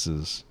 all right, this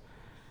is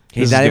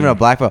He's not even a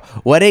black belt.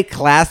 What a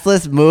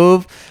classless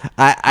move.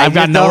 I've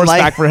got no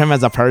respect for him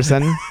as a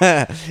person.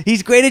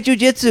 He's great at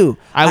jiu-jitsu.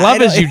 I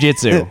love his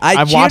jiu-jitsu.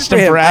 I've watched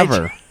him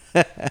forever.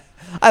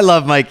 I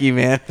love Mikey,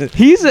 man. And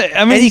he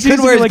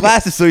couldn't wear his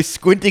glasses, so he's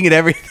squinting at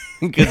everything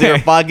because they were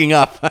fogging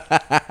up.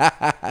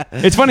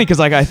 It's funny because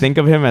like I think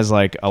of him as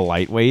like a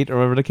lightweight or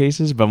whatever the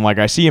case is, but I'm like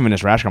I see him in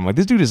his rash. I'm like,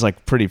 this dude is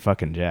like pretty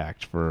fucking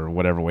jacked for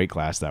whatever weight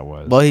class that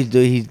was. Well,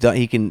 he's done.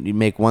 He can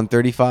make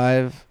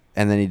 135,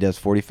 and then he does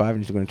 45,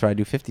 and he's going to try to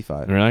do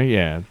 55. Really?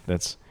 Yeah,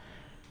 that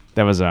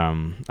was I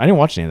didn't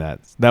watch any of that.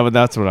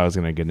 That's what I was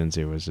gonna get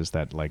into, was just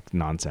that like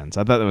nonsense.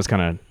 I thought that was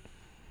kind of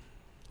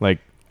like,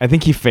 I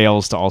think he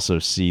fails to also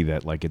see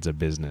that like it's a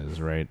business,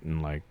 right?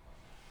 And like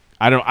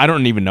I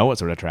don't even know what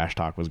sort of trash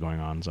talk was going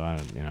on, so I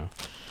don't,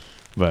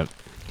 but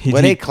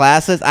when a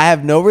classless, I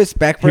have no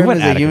respect for him as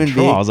a human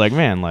being. I was like,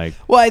 man, like,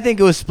 well, I think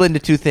it was split into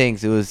two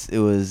things. It was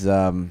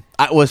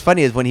what's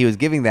funny is when he was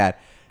giving that,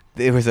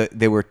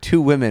 there were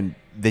two women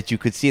that you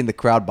could see in the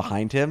crowd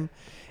behind him,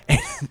 and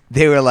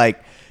they were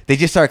like, they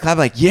just started clapping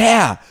like,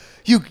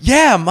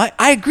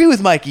 I agree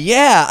with Mikey.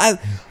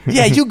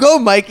 You go,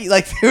 Mikey.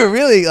 Like they were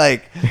really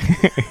like,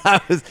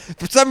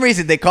 for some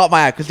reason they caught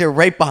my eye because they're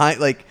right behind.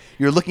 Like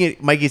you're looking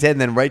at Mikey's head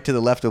and then right to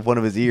the left of one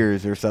of his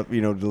ears or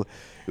something.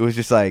 It was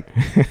just like,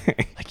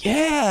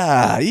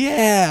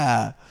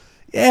 yeah.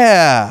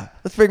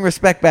 Let's bring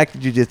respect back to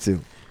jiu-jitsu.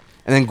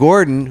 And then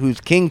Gordon, who's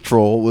King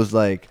Troll, was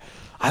like,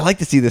 I like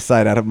to see this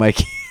side out of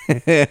Mikey.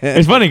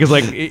 It's funny because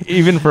like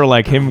even for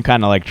like him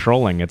kind of like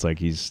trolling, it's like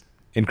he's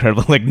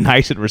incredibly like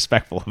nice and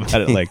respectful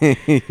about it. Like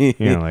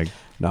like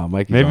no,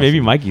 Mikey's maybe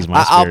awesome. Mikey's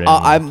my spirit.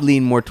 I'm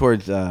lean more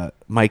towards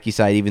Mikey's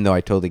side, even though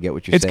I totally get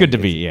what you're saying. It's good to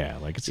be,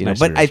 like it's nice.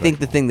 But I think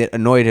the thing that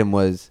annoyed him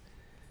was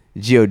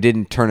Gio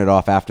didn't turn it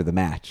off after the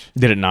match.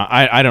 Did it not?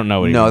 I don't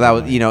know. No, that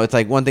was it's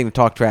like one thing to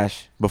talk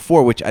trash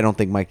before, which I don't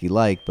think Mikey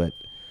liked, but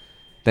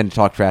then to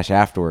talk trash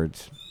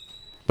afterwards.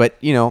 But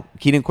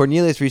Keenan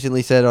Cornelius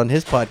recently said on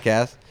his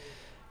podcast,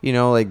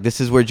 like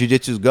this is where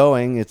jiu-jitsu is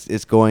going.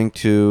 It's going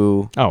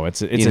to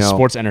it's a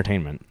sports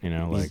entertainment.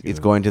 Like it's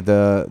going to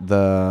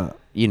the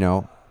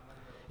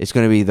it's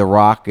going to be The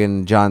Rock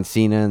and John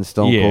Cena and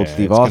Stone Cold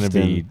Steve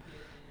Austin,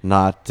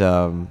 not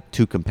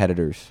two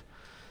competitors.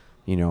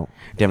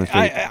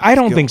 Demonstrate. I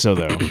don't think so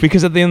though,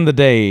 because at the end of the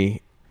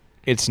day,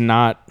 it's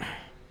not.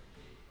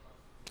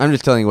 I'm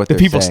just telling you what the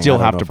people saying. still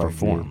have to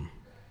perform.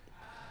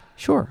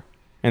 Sure.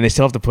 And they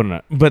still have to put in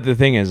a. But the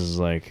thing is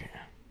like,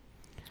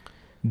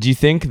 do you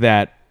think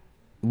that?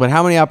 But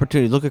how many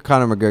opportunities? Look at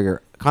Conor McGregor.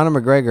 Conor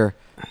McGregor.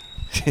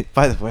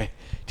 By the way,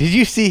 did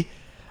you see?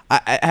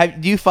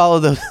 Do you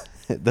follow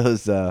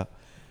those?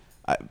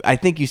 I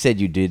think you said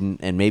you didn't,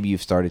 and maybe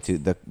you've started to.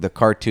 The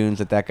cartoons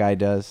that guy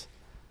does,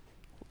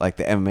 like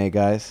the MMA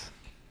guys.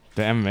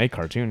 The MMA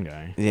cartoon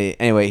guy. Yeah,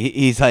 anyway,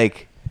 he's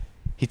like,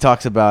 he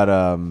talks about.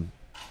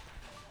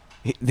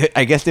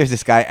 I guess there's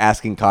this guy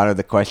asking Conor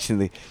the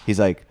question. He's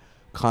like,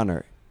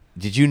 Conor,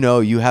 did you know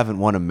you haven't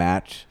won a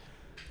match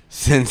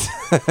since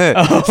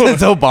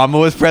Obama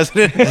was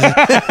president?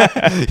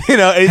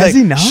 Has like,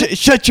 he not?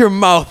 Shut your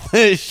mouth.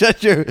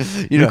 Shut your.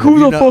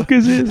 Who the fuck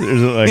is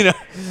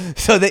this?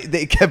 So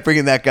they kept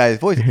bringing that guy's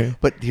voice.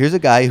 But here's a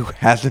guy who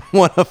hasn't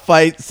won a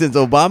fight since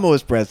Obama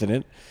was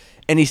president,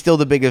 and he's still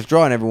the biggest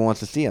draw, and everyone wants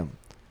to see him.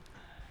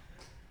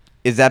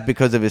 Is that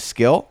because of his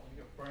skill?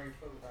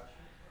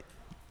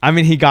 I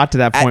mean, he got to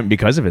that point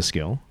because of his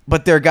skill.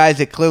 But there are guys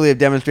that clearly have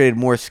demonstrated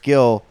more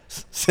skill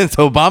since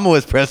Obama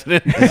was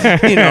president,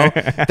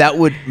 that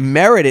would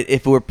merit it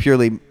if it were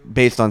purely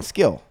based on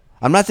skill.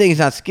 I'm not saying he's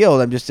not skilled.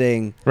 I'm just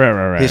saying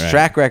his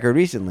track record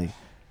recently.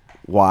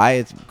 Why?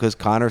 It's because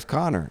Conor's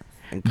Conor.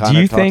 And Conor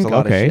do you talks think, a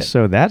lot of shit.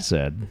 So that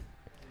said,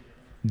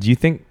 do you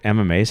think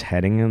MMA is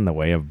heading in the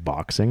way of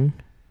boxing?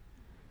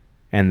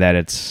 And that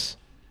it's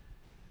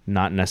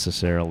not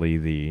necessarily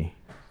the...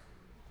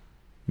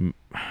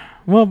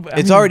 Well,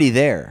 it's already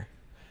there.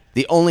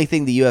 The only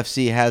thing the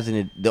UFC has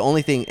the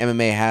only thing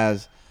MMA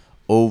has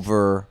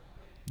over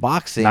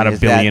boxing not is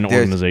a billion that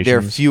organizations. There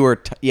are fewer.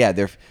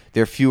 There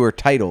are fewer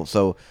titles.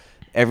 So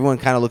everyone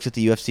kind of looks at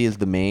the UFC as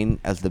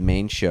the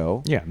main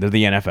show. Yeah, they're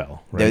the NFL.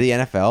 Right? They're the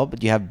NFL,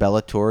 but you have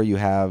Bellator. You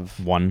have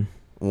One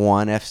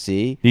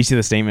FC. Do you see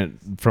the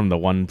statement from the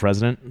one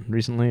president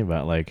recently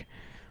about like?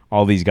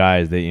 All these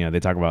guys, they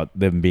talk about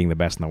them being the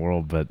best in the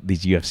world, but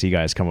these UFC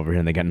guys come over here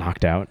and they get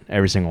knocked out,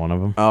 every single one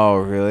of them. Oh,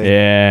 really?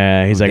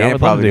 Yeah, he's like, I would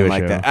probably do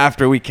like that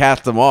after we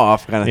cast them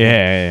off, kind of thing.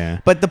 Yeah.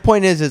 But the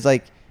point is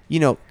like,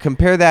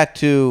 compare that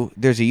to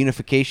there's a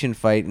unification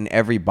fight in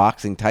every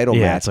boxing title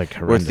match. Yeah, it's like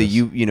horrendous. Where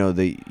it's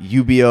the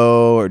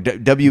UBO or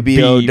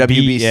WBO,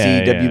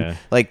 WBC,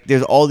 like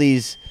there's all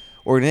these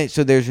organizations.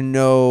 So there's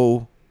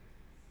no,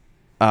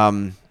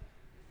 when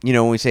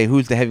we say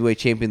who's the heavyweight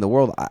champion in the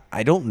world,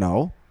 I don't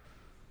know.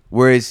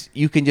 Whereas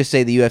you can just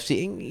say the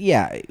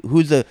UFC,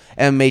 who's the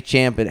MMA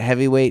champ at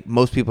heavyweight?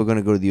 Most people are going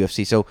to go to the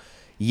UFC. So,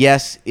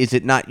 yes, is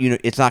it not?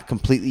 It's not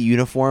completely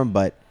uniform,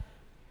 but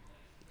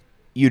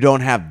you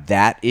don't have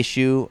that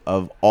issue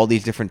of all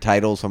these different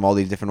titles from all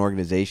these different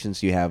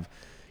organizations. You have,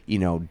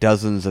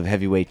 dozens of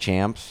heavyweight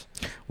champs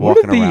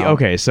walking around.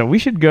 Okay, so we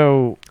should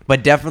go.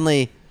 But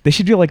definitely, they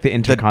should do like the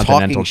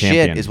Intercontinental talking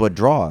Champion. Shit is what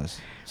draws.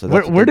 So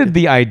where did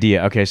the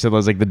idea? Okay, so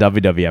there's like the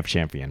WWF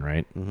champion,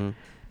 right?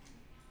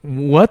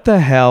 Mm-hmm. What the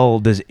hell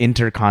does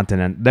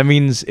Intercontinent? That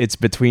means it's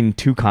between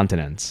two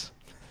continents,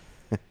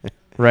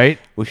 right?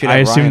 I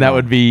assume that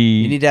would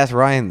be. You need to ask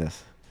Ryan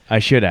this. I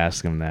should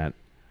ask him that.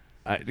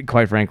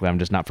 Quite frankly, I'm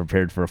just not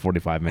prepared for a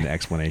 45-minute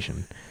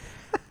explanation.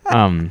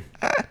 Dude,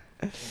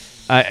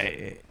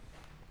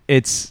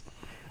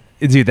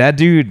 that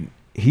dude,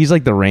 he's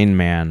like the Rain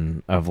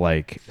Man of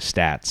like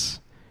stats.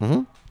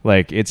 Mm-hmm.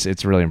 Like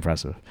it's really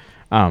impressive.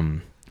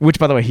 Which,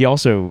 by the way, he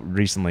also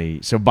recently.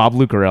 So Bob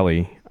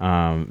Lucarelli,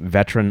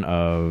 veteran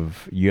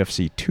of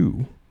UFC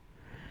 2,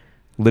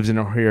 lives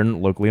here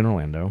locally in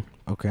Orlando.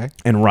 Okay.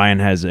 And Ryan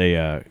has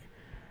an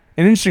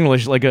interesting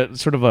relationship, like a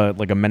sort of a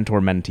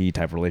mentor-mentee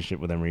type relationship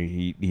with him, where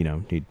he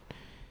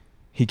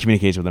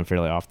communicates with him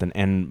fairly often.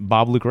 And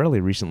Bob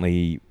Lucarelli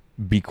recently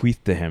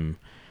bequeathed to him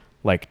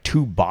like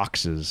 2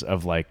 boxes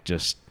of like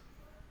just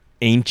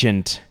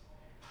ancient,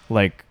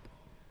 like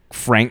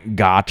Frank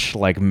Gotch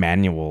like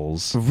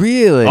manuals.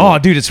 Really? Oh,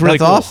 dude, it's really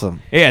That's cool.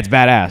 awesome. Yeah, it's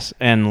badass.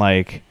 And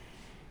like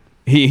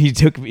he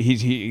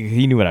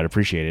knew it. I'd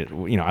appreciate it.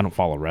 I don't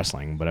follow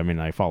wrestling, but I mean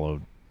I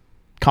follow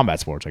combat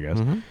sports, I guess.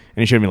 Mm-hmm. And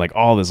he showed me like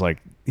all this, like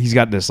he's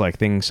got this like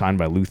thing signed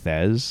by Lou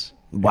Thesz.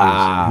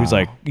 Wow.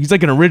 He's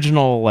like an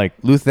original like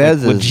Lou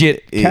Thesz like,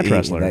 legit catch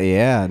wrestler.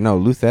 Yeah, no,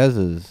 Lou Thesz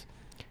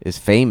is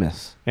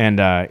famous. And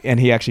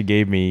he actually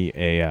gave me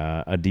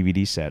a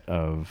DVD set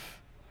of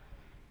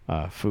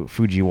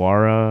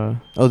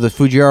Fujiwara. Oh, the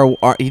Fujiwara.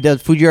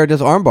 Fujiwara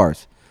does arm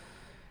bars.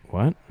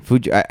 What?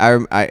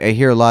 I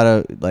hear a lot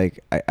of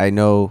like I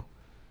know,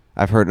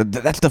 I've heard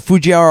that's the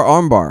Fujiwara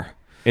arm bar.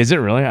 Is it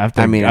really? I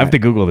have to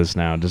Google this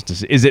now just to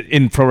see. Is it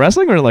in pro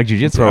wrestling or like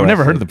jiu-jitsu? I've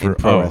never heard of the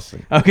pro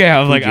wrestling. Okay, I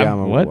was like,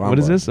 what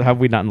is this? How have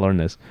we not learned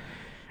this?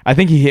 I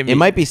think he hit me. It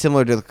might be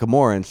similar to the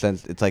Kimura in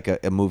sense it's like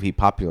a move he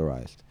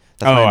popularized.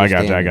 I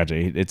got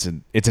you. It's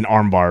an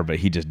arm bar, but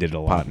he just did it a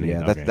lot.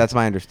 Yeah, that's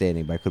my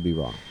understanding, but I could be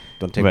wrong.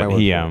 Don't take my word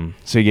for it.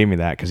 So he gave me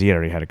that because he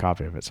already had a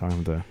copy of it, so I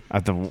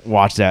have to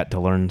watch that to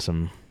learn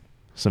some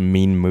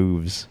mean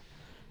moves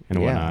and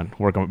whatnot.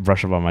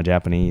 Brush up on my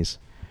Japanese,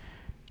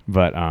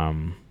 but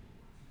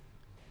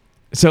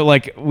so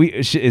like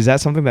is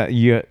that something that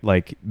you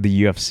like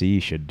the UFC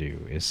should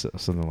do? Is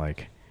something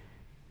like,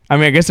 I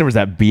mean, I guess there was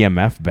that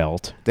BMF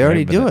belt. They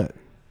already do it.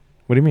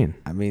 What do you mean?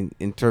 I mean,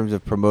 in terms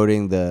of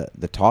promoting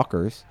the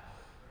talkers,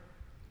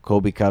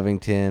 Colby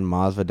Covington,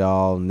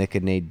 Masvidal, Nick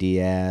and Nate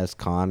Diaz,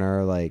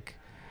 Conor, like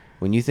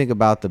when you think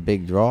about the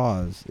big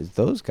draws, it's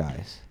those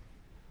guys.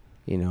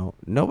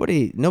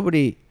 Nobody. What's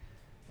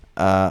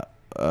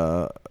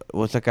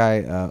that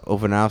guy?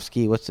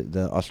 Ovanovsky. What's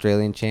the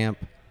Australian champ?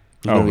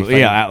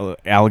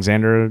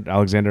 Alexander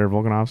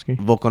Volkanovski.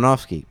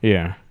 Volkanovski.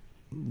 Yeah.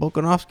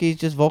 Volkanovski is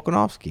just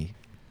Volkanovski.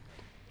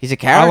 He's a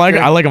character.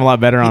 I like him a lot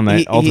better on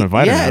the Ultimate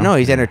Fighter. Yeah, no,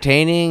 he's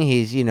entertaining.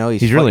 He's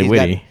really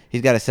witty.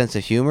 He's got a sense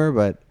of humor,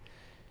 but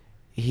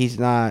he's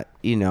not,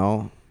 he's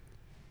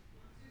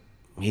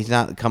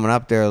not coming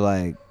up there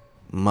like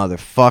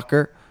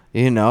motherfucker.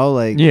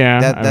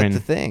 That's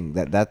the thing.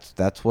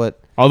 That's what.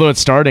 Although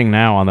it's starting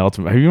now on the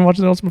Ultimate. Have you been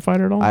watching the Ultimate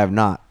Fighter at all? I have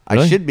not.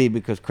 Really? I should be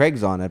because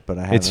Craig's on it, but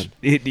I haven't.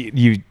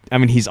 I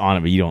mean, he's on it,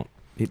 but you don't.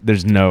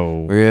 There's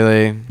no.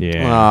 Really?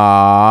 Yeah.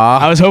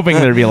 Aww. I was hoping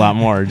there'd be a lot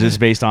more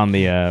just based on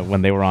the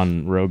when they were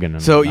on Rogan.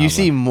 So you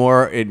see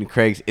more in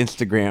Craig's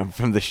Instagram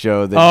from the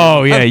show than.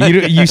 Oh yeah,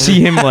 you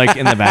see him like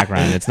in the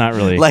background. It's not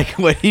really like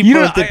what he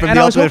posted from the. And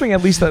I was hoping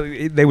at least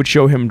that they would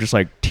show him just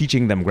like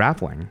teaching them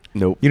grappling.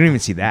 Nope. You don't even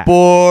see that.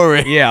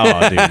 Boring. Yeah.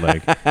 Oh, dude.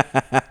 Like,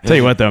 tell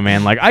you what though,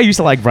 man. Like I used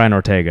to like Brian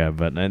Ortega,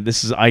 but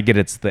I get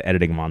it's the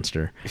editing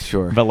monster.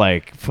 Sure. But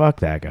like,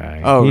 fuck that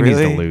guy. Oh, he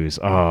really? needs to lose.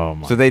 Oh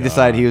my. So they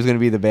decided he was going to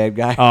be the bad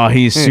guy. Oh,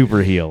 he's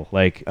super heel.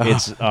 Like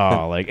it's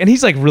and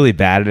he's like really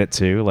bad at it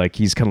too. Like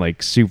he's kind of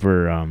like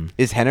super.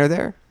 Is Henner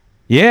there?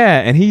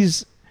 Yeah, and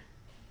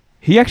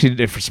he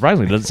actually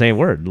surprisingly doesn't say a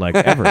word like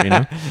ever.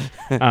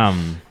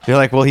 They're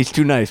like, well, he's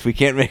too nice. We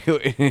can't make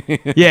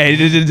it. Yeah,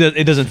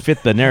 it doesn't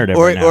fit the narrative.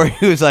 Or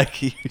he was like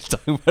he was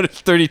talking about his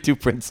 32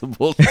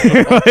 principles.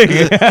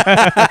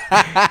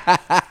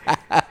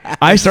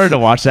 I started to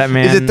watch that,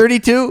 man. Is it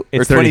 32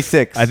 or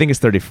 26? I think it's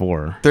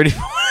 34.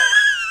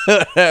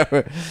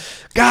 34.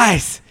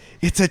 Guys,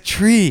 it's a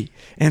tree,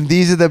 and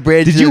these are the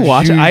branches. Did you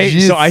watch it?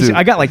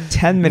 I got like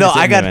 10 minutes. No,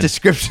 I got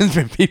descriptions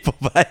from people.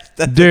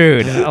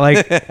 Dude,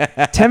 like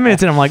 10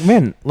 minutes in, I'm like,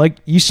 man, like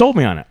you sold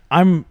me on it.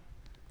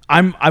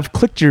 I've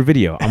clicked your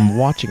video. I'm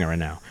watching it right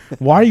now.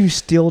 Why are you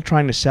still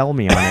trying to sell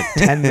me on it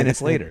 10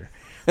 minutes later?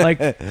 Like,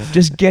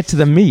 just get to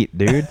the meat,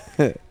 dude.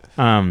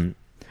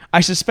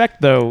 I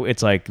suspect though,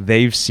 it's like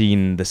they've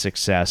seen the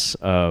success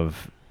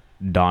of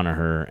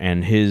Danaher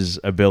and his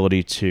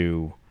ability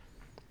to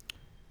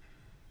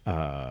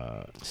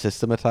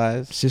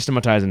systematize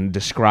and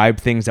describe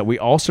things that we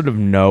all sort of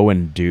know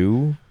and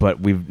do, but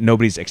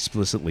nobody's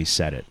explicitly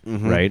said it,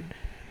 right?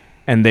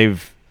 And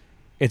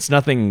it's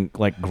nothing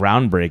like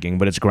groundbreaking,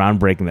 but it's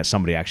groundbreaking that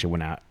somebody actually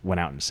went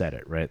out and said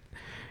it, right?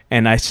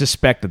 And I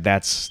suspect that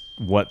that's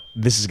what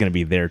this is going to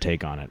be their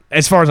take on it,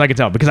 as far as I can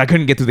tell, because I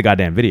couldn't get through the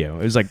goddamn video.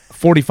 It was like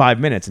 45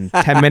 minutes, and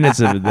 10 minutes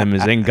of them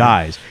is saying,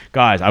 guys,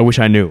 I wish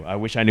I knew. I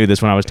wish I knew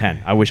this when I was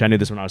 10. I wish I knew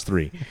this when I was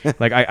 3.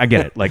 Like, I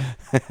get it. Like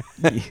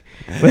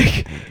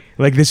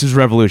this is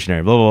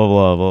revolutionary. Blah blah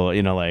blah blah.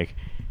 You know, like.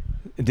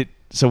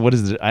 So what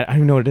is it? I don't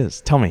even know what it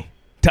is. Tell me.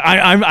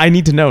 I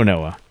need to know,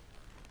 Noah.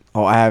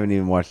 Oh, I haven't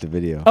even watched the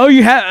video. Oh,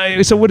 you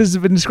have. So what has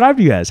it been described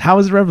to you as? How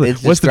is it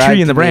revolutionary? What's the tree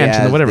and the branch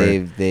and the whatever?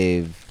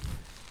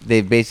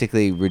 They've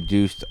basically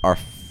reduced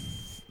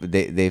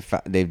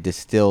they've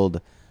distilled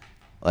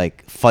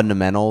like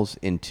fundamentals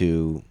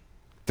into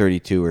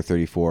 32 or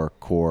 34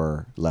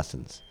 core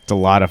lessons. It's a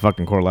lot of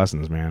fucking core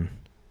lessons, man.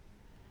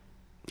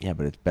 Yeah,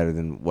 but it's better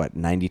than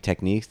 90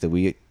 techniques that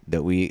we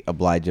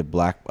oblige a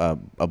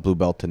blue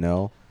belt to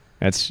know.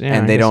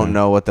 And they don't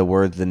know what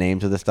the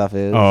names of the stuff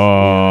is.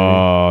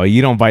 Oh,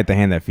 you don't bite the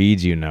hand that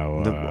feeds you,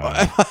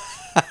 Noah.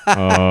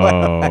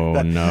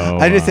 Oh no!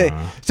 I just say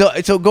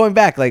so. Going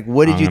back, like,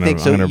 what did you think?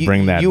 So I'm gonna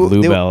bring that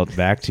blue belt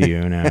back to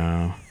you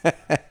now.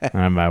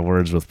 My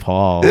words with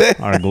Paul,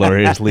 our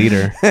glorious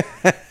leader.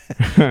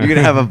 You're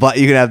gonna have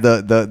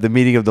the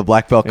meeting of the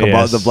black belt cabal.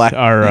 Yes, the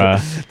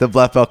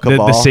black belt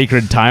cabal. The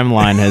sacred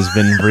timeline has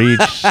been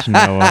breached.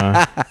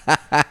 Noah,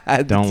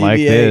 don't like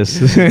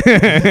this.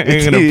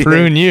 I'm gonna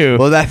prune you.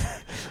 Well,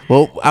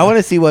 I want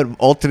to see what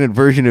alternate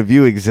version of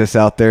you exists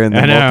out there in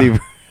the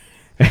multiverse.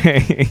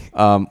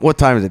 What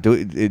time is it?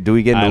 Do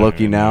we get into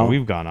Loki now?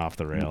 We've gone off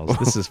the rails.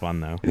 This is fun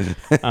though.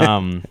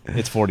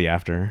 It's 40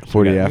 after.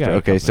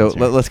 Okay, so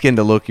let's get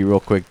into Loki real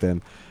quick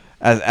then,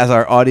 as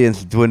our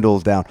audience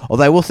dwindles down.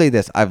 Although I will say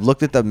this, I've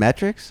looked at the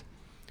metrics.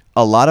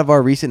 A lot of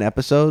our recent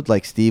episodes,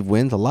 like Steve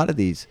Wins, a lot of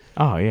these.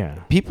 Oh yeah.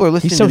 People are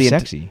listening. He's so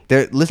sexy.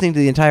 They're listening to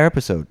the entire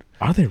episode.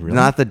 Are they really?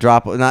 Not the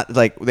drop. Not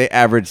like they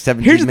average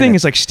 17 Here's the minutes. thing: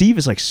 is like Steve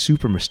is like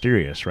super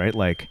mysterious, right?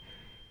 Like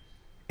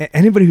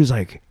anybody who's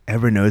like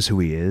ever knows who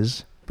he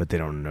is, but they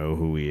don't know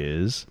who he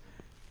is.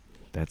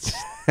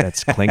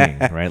 That's clinging,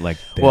 right? Like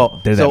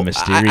they're that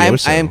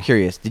mysterious. I am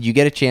curious. Did you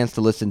get a chance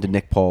to listen to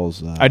Nick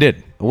Paul's? I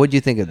did. What did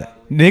you think of that?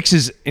 Nick's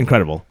is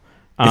incredible.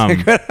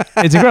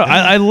 It's incredible.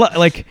 I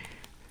like.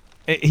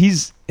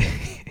 He's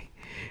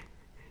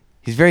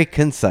very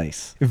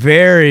concise.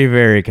 Very,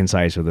 very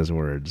concise with his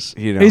words.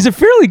 You know, he's a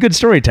fairly good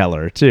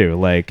storyteller too.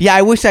 Like, yeah,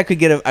 I wish I could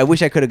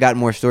have gotten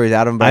more stories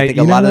out of him, but I think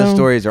a lot of the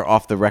stories are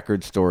off the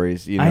record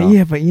stories. You know,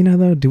 yeah, but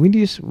though, we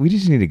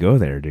just need to go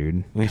there,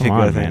 dude. Come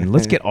on, man.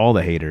 Let's get all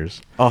the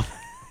haters. Oh,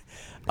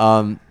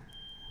 so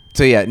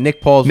yeah,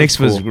 Nick's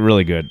was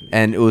really good,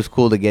 and it was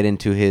cool to get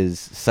into his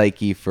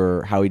psyche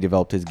for how he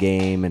developed his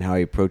game and how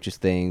he approaches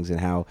things and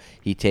how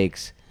he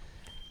takes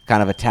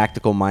kind of a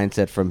tactical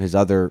mindset from his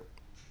other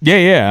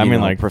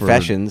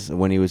professions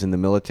when he was in the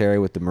military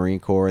with the Marine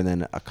Corps and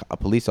then a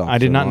police officer. I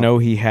did not know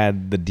he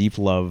had the deep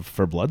love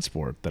for blood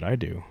sport that I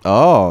do.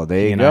 Oh,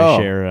 there you go. I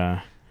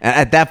share.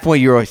 At that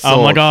point, you were sold.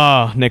 I'm like,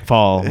 oh, Nick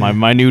Paul,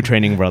 my new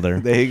training brother.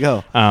 There you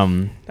go.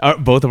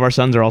 Both of our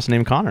sons are also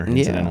named Connor,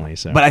 incidentally.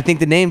 So, but I think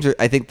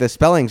the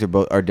spellings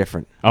are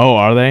different. Oh,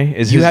 are they?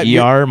 Is his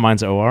ER?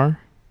 Mine's OR.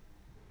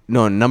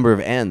 No, number of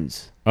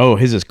N's. Oh,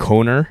 his is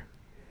Conor,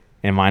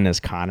 and mine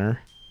is Connor.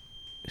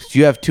 So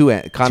you have two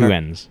N's. Two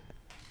N's.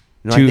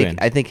 No,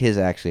 I think his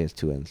actually has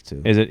 2 N's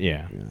too. Is it?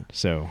 Yeah.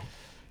 So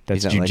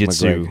that's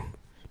jiu-jitsu. Like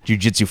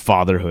Jiu-jitsu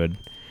fatherhood.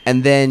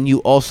 And then you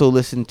also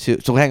listen to.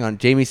 So hang on,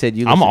 Jamie said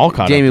you. I'm all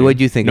caught up. Jamie, what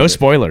did you think? No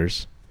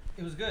spoilers.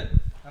 It was good.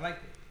 I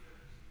liked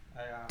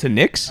it. To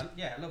Nick's?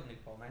 Yeah, I love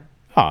Nick Paul, man.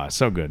 Oh,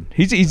 so good.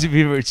 He's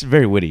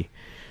very witty.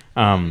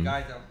 The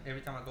guy that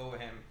every time I go with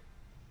him,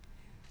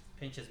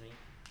 pinches me.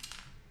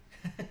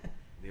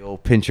 The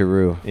old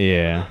pincharoo.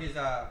 Yeah. He's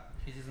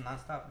just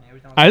nonstop.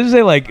 Every time I just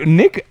say like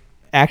Nick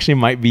actually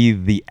might be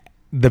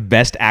the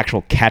best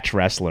actual catch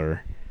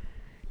wrestler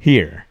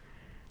here,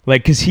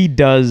 like because he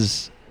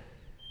does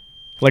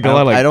like a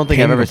lot of like. I don't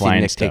think I've ever seen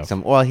Nick stuff. take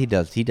some. Well, he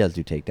does. He does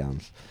do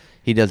takedowns.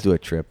 He does do a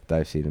trip that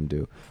I've seen him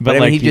do. But I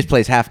like mean, he just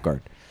plays half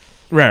guard.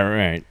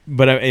 Right.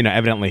 But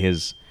evidently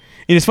his.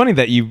 It's funny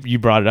that you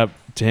brought it up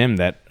to him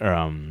that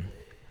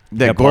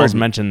Paul's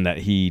mentioned that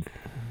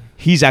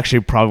he's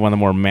actually probably one of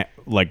the more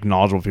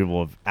knowledgeable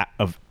people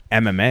of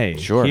MMA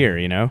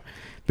here,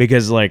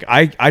 because like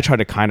I try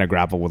to kind of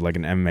grapple with like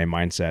an MMA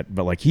mindset,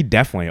 but like he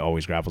definitely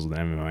always grapples with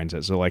an MMA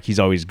mindset. So like he's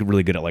always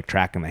really good at like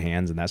tracking the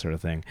hands and that sort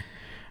of thing.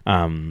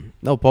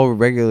 No, Paul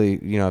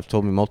regularly, I've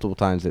told me multiple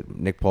times that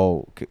Nick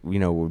Paul,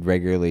 would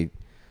regularly,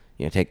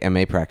 take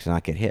MMA practice and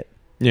not get hit.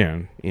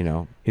 Yeah,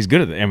 he's good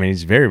at it. I mean,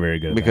 he's very, very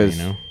good at because,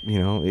 that.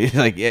 He's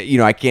like,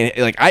 I can't,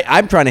 like,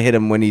 I'm trying to hit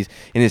him when he's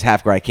in his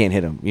half guard. I can't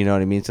hit him. You know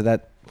what I mean? So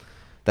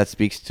that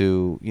speaks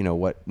to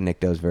what Nick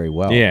does very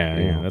well.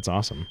 Yeah, that's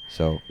awesome.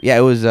 So yeah,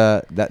 it was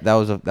that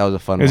was a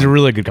fun. It was a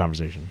really good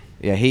conversation.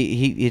 Yeah,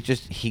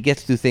 he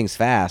gets through things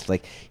fast.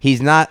 Like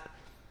he's not.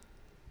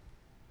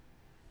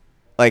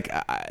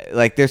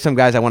 Like there's some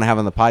guys I want to have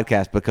on the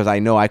podcast because I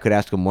know I could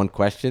ask them one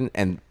question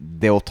and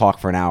they'll talk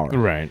for an hour.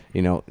 Right.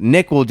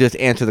 Nick will just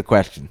answer the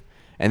question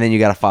and then you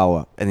got to follow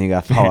up, and then you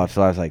got to follow up.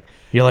 So I was like,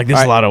 you're like, this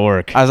is a lot of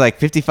work. I was like,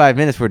 55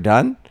 minutes, we're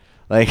done.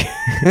 Like,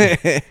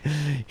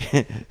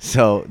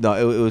 so no,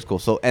 it was cool.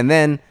 So, and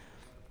then,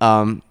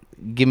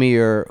 give me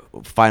your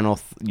not final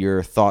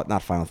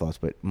thoughts,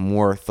 but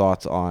more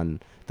thoughts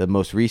on the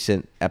most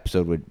recent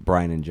episode with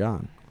Brian and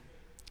John.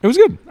 It was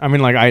good. I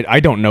mean, like, I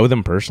don't know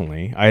them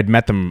personally. I had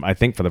met them, I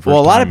think, for the first time.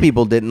 Well, a lot of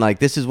people didn't. Like,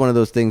 this is one of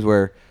those things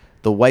where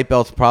the white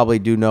belts probably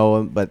do know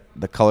them, but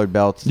the colored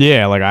belts.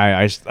 Yeah, like,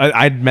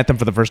 I'd met them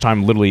for the first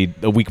time literally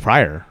a week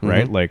prior,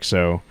 right? Mm-hmm. Like,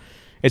 so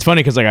it's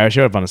funny because, like, I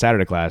showed up on a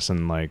Saturday class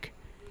and, like,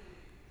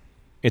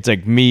 it's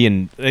like me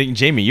and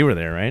Jamie, you were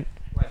there, right?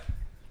 What?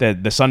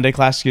 The Sunday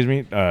class, excuse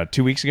me,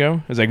 2 weeks ago.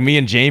 It was like me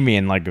and Jamie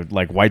and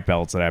like white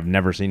belts that I've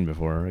never seen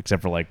before,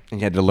 except for like. And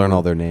you had to learn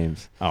all their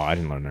names. Oh, I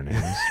didn't learn their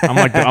names. I'm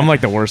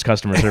like the worst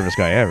customer service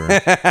guy ever.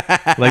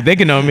 Like, they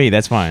can know me,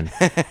 that's fine.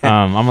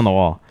 I'm on the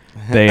wall.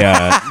 I'm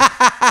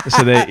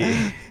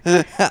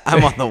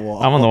on the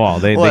wall. I'm on the wall.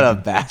 What a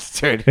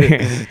bastard.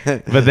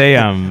 But they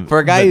for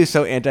a guy who's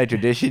so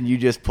anti-tradition, you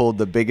just pulled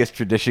the biggest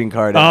tradition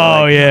card ever.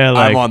 Oh, like, yeah,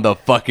 like, I'm on the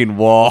fucking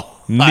wall.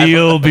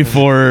 Kneel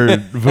before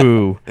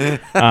Vu.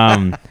 But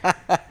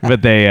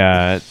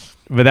that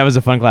was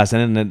a fun class,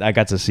 and then I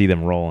got to see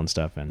them roll and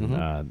stuff,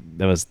 and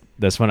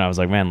that's when I was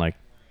like, man, like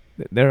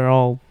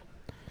they're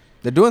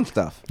doing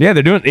stuff. Yeah,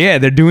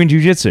 they're doing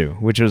jiu-jitsu,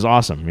 which was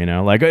awesome. You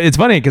know, like, it's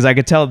funny because I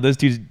could tell those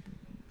dudes,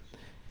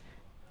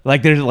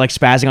 like, they're like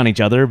spazzing on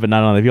each other, but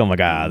not on other people. I'm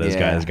like, those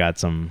guys got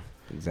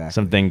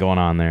something going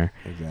on there.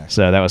 Exactly.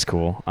 So that was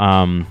cool.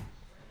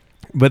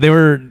 But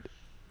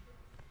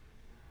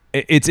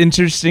it's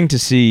interesting to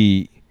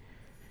see,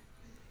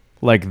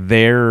 like,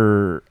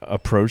 their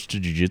approach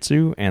to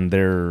jiu-jitsu and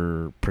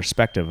their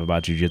perspective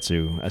about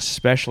jiu-jitsu,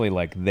 especially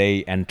like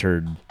they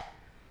entered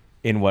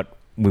in what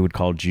we would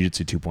call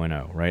jiu-jitsu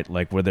 2.0, right?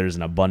 Like, where there's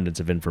an abundance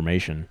of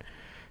information,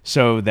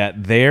 so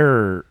that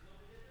their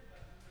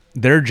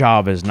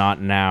job is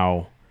not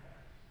now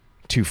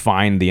to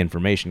find the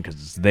information because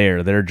it's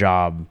there. Their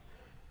job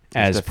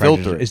is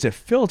to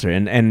filter,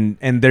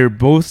 and they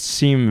both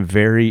seem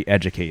very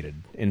educated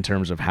in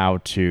terms of how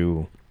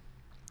to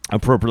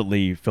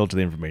appropriately filter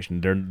the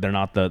information. They're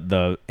not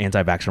the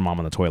anti-vaxxer mom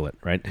on the toilet,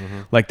 right?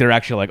 Mm-hmm. Like, they're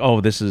actually like,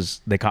 oh,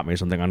 they caught me or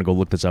something. I'm gonna go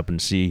look this up and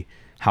see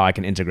how I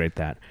can integrate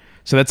that.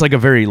 So that's like a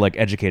very like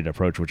educated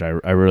approach, which I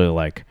really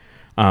like.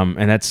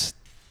 And that's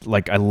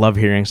like, I love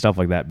hearing stuff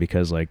like that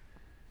because, like,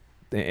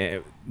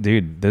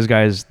 dude, those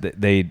guys,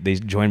 they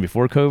joined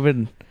before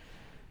COVID,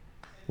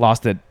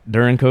 lost it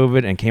during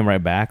COVID, and came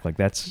right back. Like,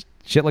 that's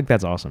shit. Like,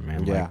 that's awesome,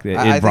 man. Yeah, like,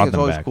 I think it's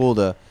always cool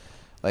to,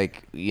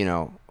 like, you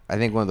know, I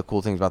think one of the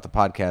cool things about the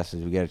podcast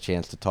is we get a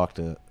chance to talk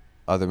to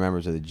other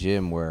members of the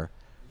gym where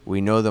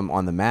we know them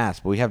on the mats,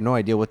 but we have no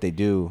idea what they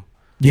do.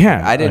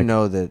 Yeah, I didn't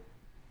know that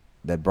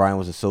Brian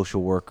was a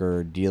social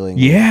worker dealing.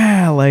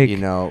 Yeah, with, like, you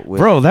know,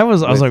 bro, that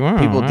was, I was like,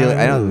 people dealing.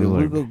 I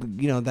know,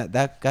 you know,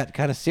 that got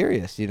kind of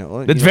serious. You know,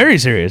 it's very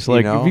serious.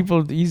 Like, you know?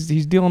 People,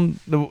 he's dealing,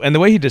 and the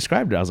way he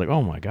described it, I was like,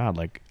 oh my god,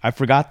 like, I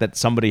forgot that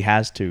somebody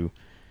has to,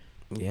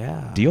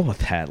 deal with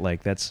that.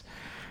 Like, that's,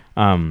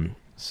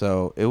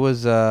 So it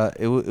was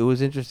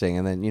interesting,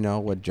 and then, you know,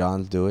 what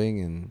John's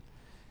doing,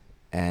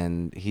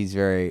 and he's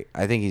very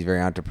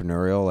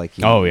entrepreneurial. Like,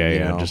 you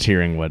know, just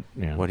hearing what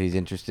he's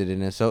interested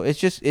in, and so it's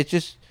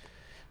just.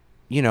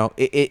 You know,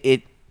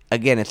 it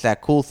again, it's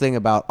that cool thing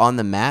about on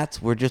the mats,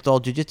 we're just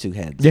all jiu-jitsu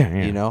heads.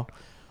 Yeah. You know,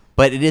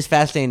 but it is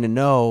fascinating to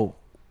know.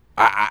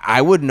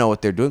 I wouldn't know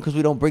what they're doing because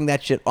we don't bring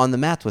that shit on the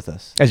mats with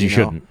us. As you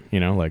shouldn't,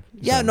 you know, like.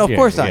 Yeah, so, no, of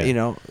course not. You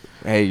know,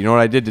 hey, you know what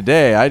I did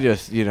today? I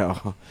just, you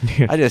know,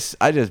 I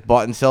just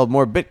bought and sold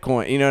more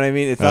Bitcoin. You know what I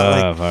mean? It's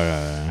not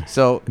like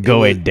so. Go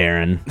away,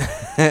 Darren.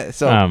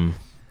 So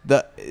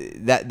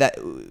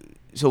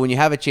so when you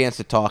have a chance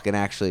to talk and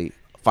actually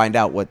find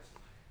out what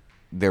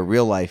their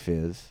real life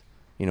is,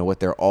 you know, what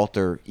their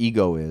alter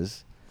ego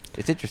is,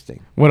 it's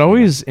interesting. What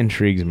always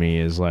intrigues me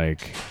is,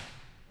 like,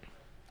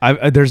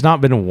 there's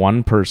not been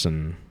one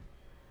person,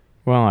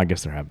 well, I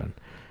guess there have been,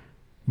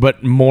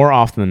 but more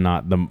often than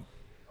not,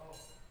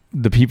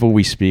 the people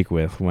we speak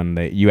with, when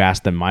you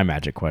ask them my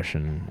magic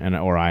question,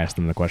 or I ask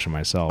them the question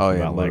myself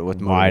about, like, what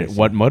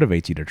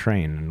motivates you to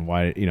train, and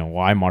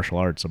why martial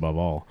arts above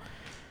all.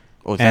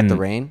 Oh, is that the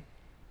rain?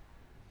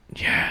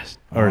 Yes.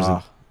 Or is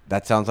it?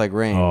 That sounds like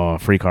rain. Oh,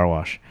 free car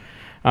wash.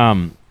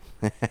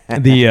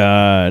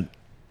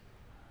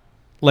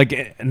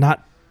 Like,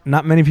 not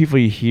many people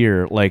you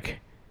hear, like,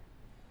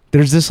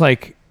 there's this,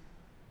 like,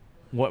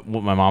 what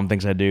my mom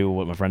thinks I do,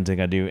 what my friends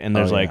think I do, and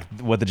there's like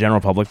what the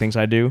general public thinks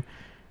I do.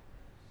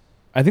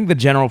 I think the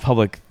general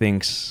public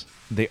thinks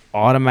they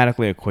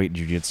automatically equate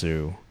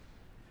jiu-jitsu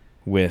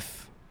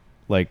with,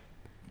 like,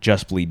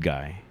 just bleed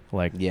guy.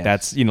 Like,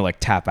 that's, you know, like,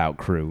 tap out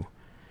crew.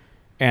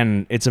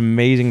 And it's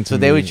amazing to me. So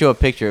they would show a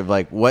picture of,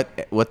 like, what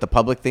the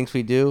public thinks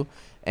we do,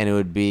 and it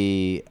would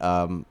be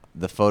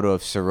the photo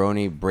of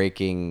Cerrone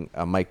breaking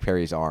Mike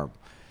Perry's arm.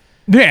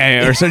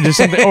 Yeah, or so just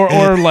something,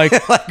 or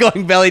like like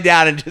going belly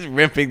down and just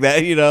ripping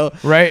that, you know,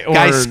 right?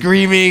 Guy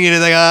screaming and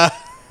it's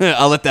like,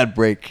 I'll let that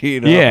break,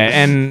 you know. Yeah,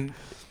 and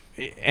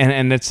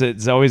and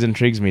it's always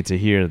intrigues me to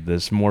hear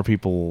this. More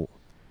people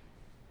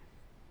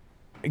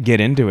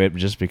get into it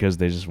just because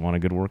they just want a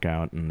good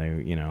workout, and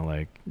they, you know,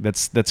 like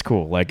that's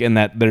cool. Like, and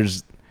that there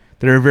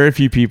are very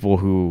few people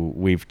who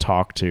we've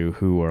talked to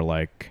who are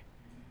like,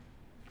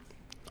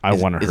 I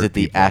want to hurt Is it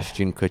the people.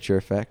 Ashton Kutcher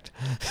effect?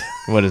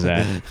 What is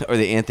that? Or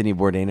the Anthony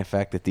Bourdain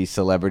effect that these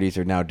celebrities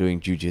are now doing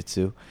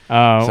jujitsu?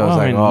 Oh, so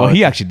well,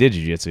 he actually did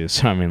jujitsu,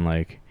 so I mean,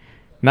 like,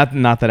 not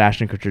that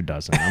Ashton Kutcher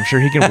doesn't. I'm sure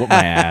he can whoop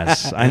my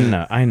ass.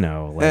 I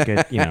know. Like,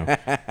 you know,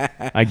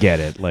 I get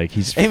it. Like,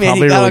 he's hey man,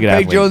 probably he got really on good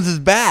Craig athlete. Jones's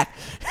back.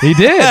 He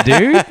did,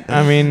 dude.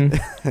 I mean,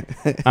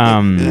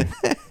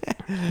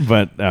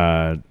 but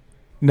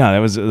no, that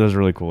was a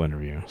really cool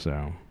interview.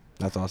 So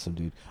that's awesome,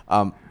 dude.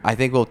 I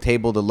think we'll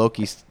table the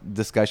Loki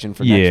discussion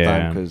for next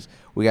time because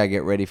we gotta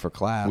get ready for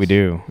class. We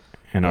do,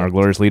 and our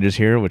glorious leader's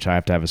here, which I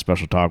have to have a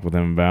special talk with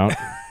him about.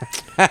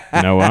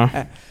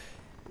 Noah,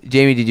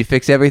 Jamie, did you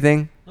fix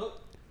everything?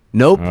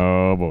 Nope.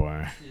 Oh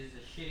boy.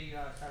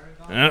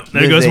 Oh,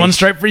 there goes one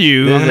stripe for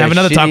you. I'm gonna have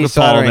another talk with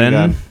Paul then.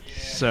 Gun.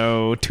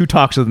 So 2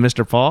 talks with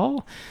Mr.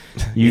 Paul.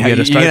 You get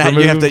a stripe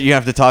removed. You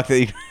have to talk to.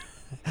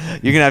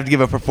 You're gonna have to give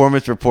a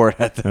performance report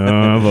at the,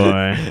 oh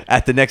boy,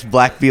 at the next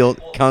Blackfield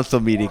Council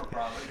meeting.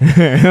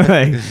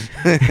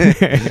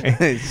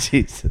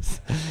 Jesus.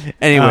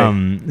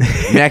 Anyway,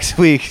 next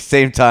week,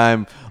 same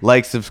time.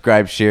 Like,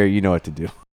 subscribe, share. You know what to do.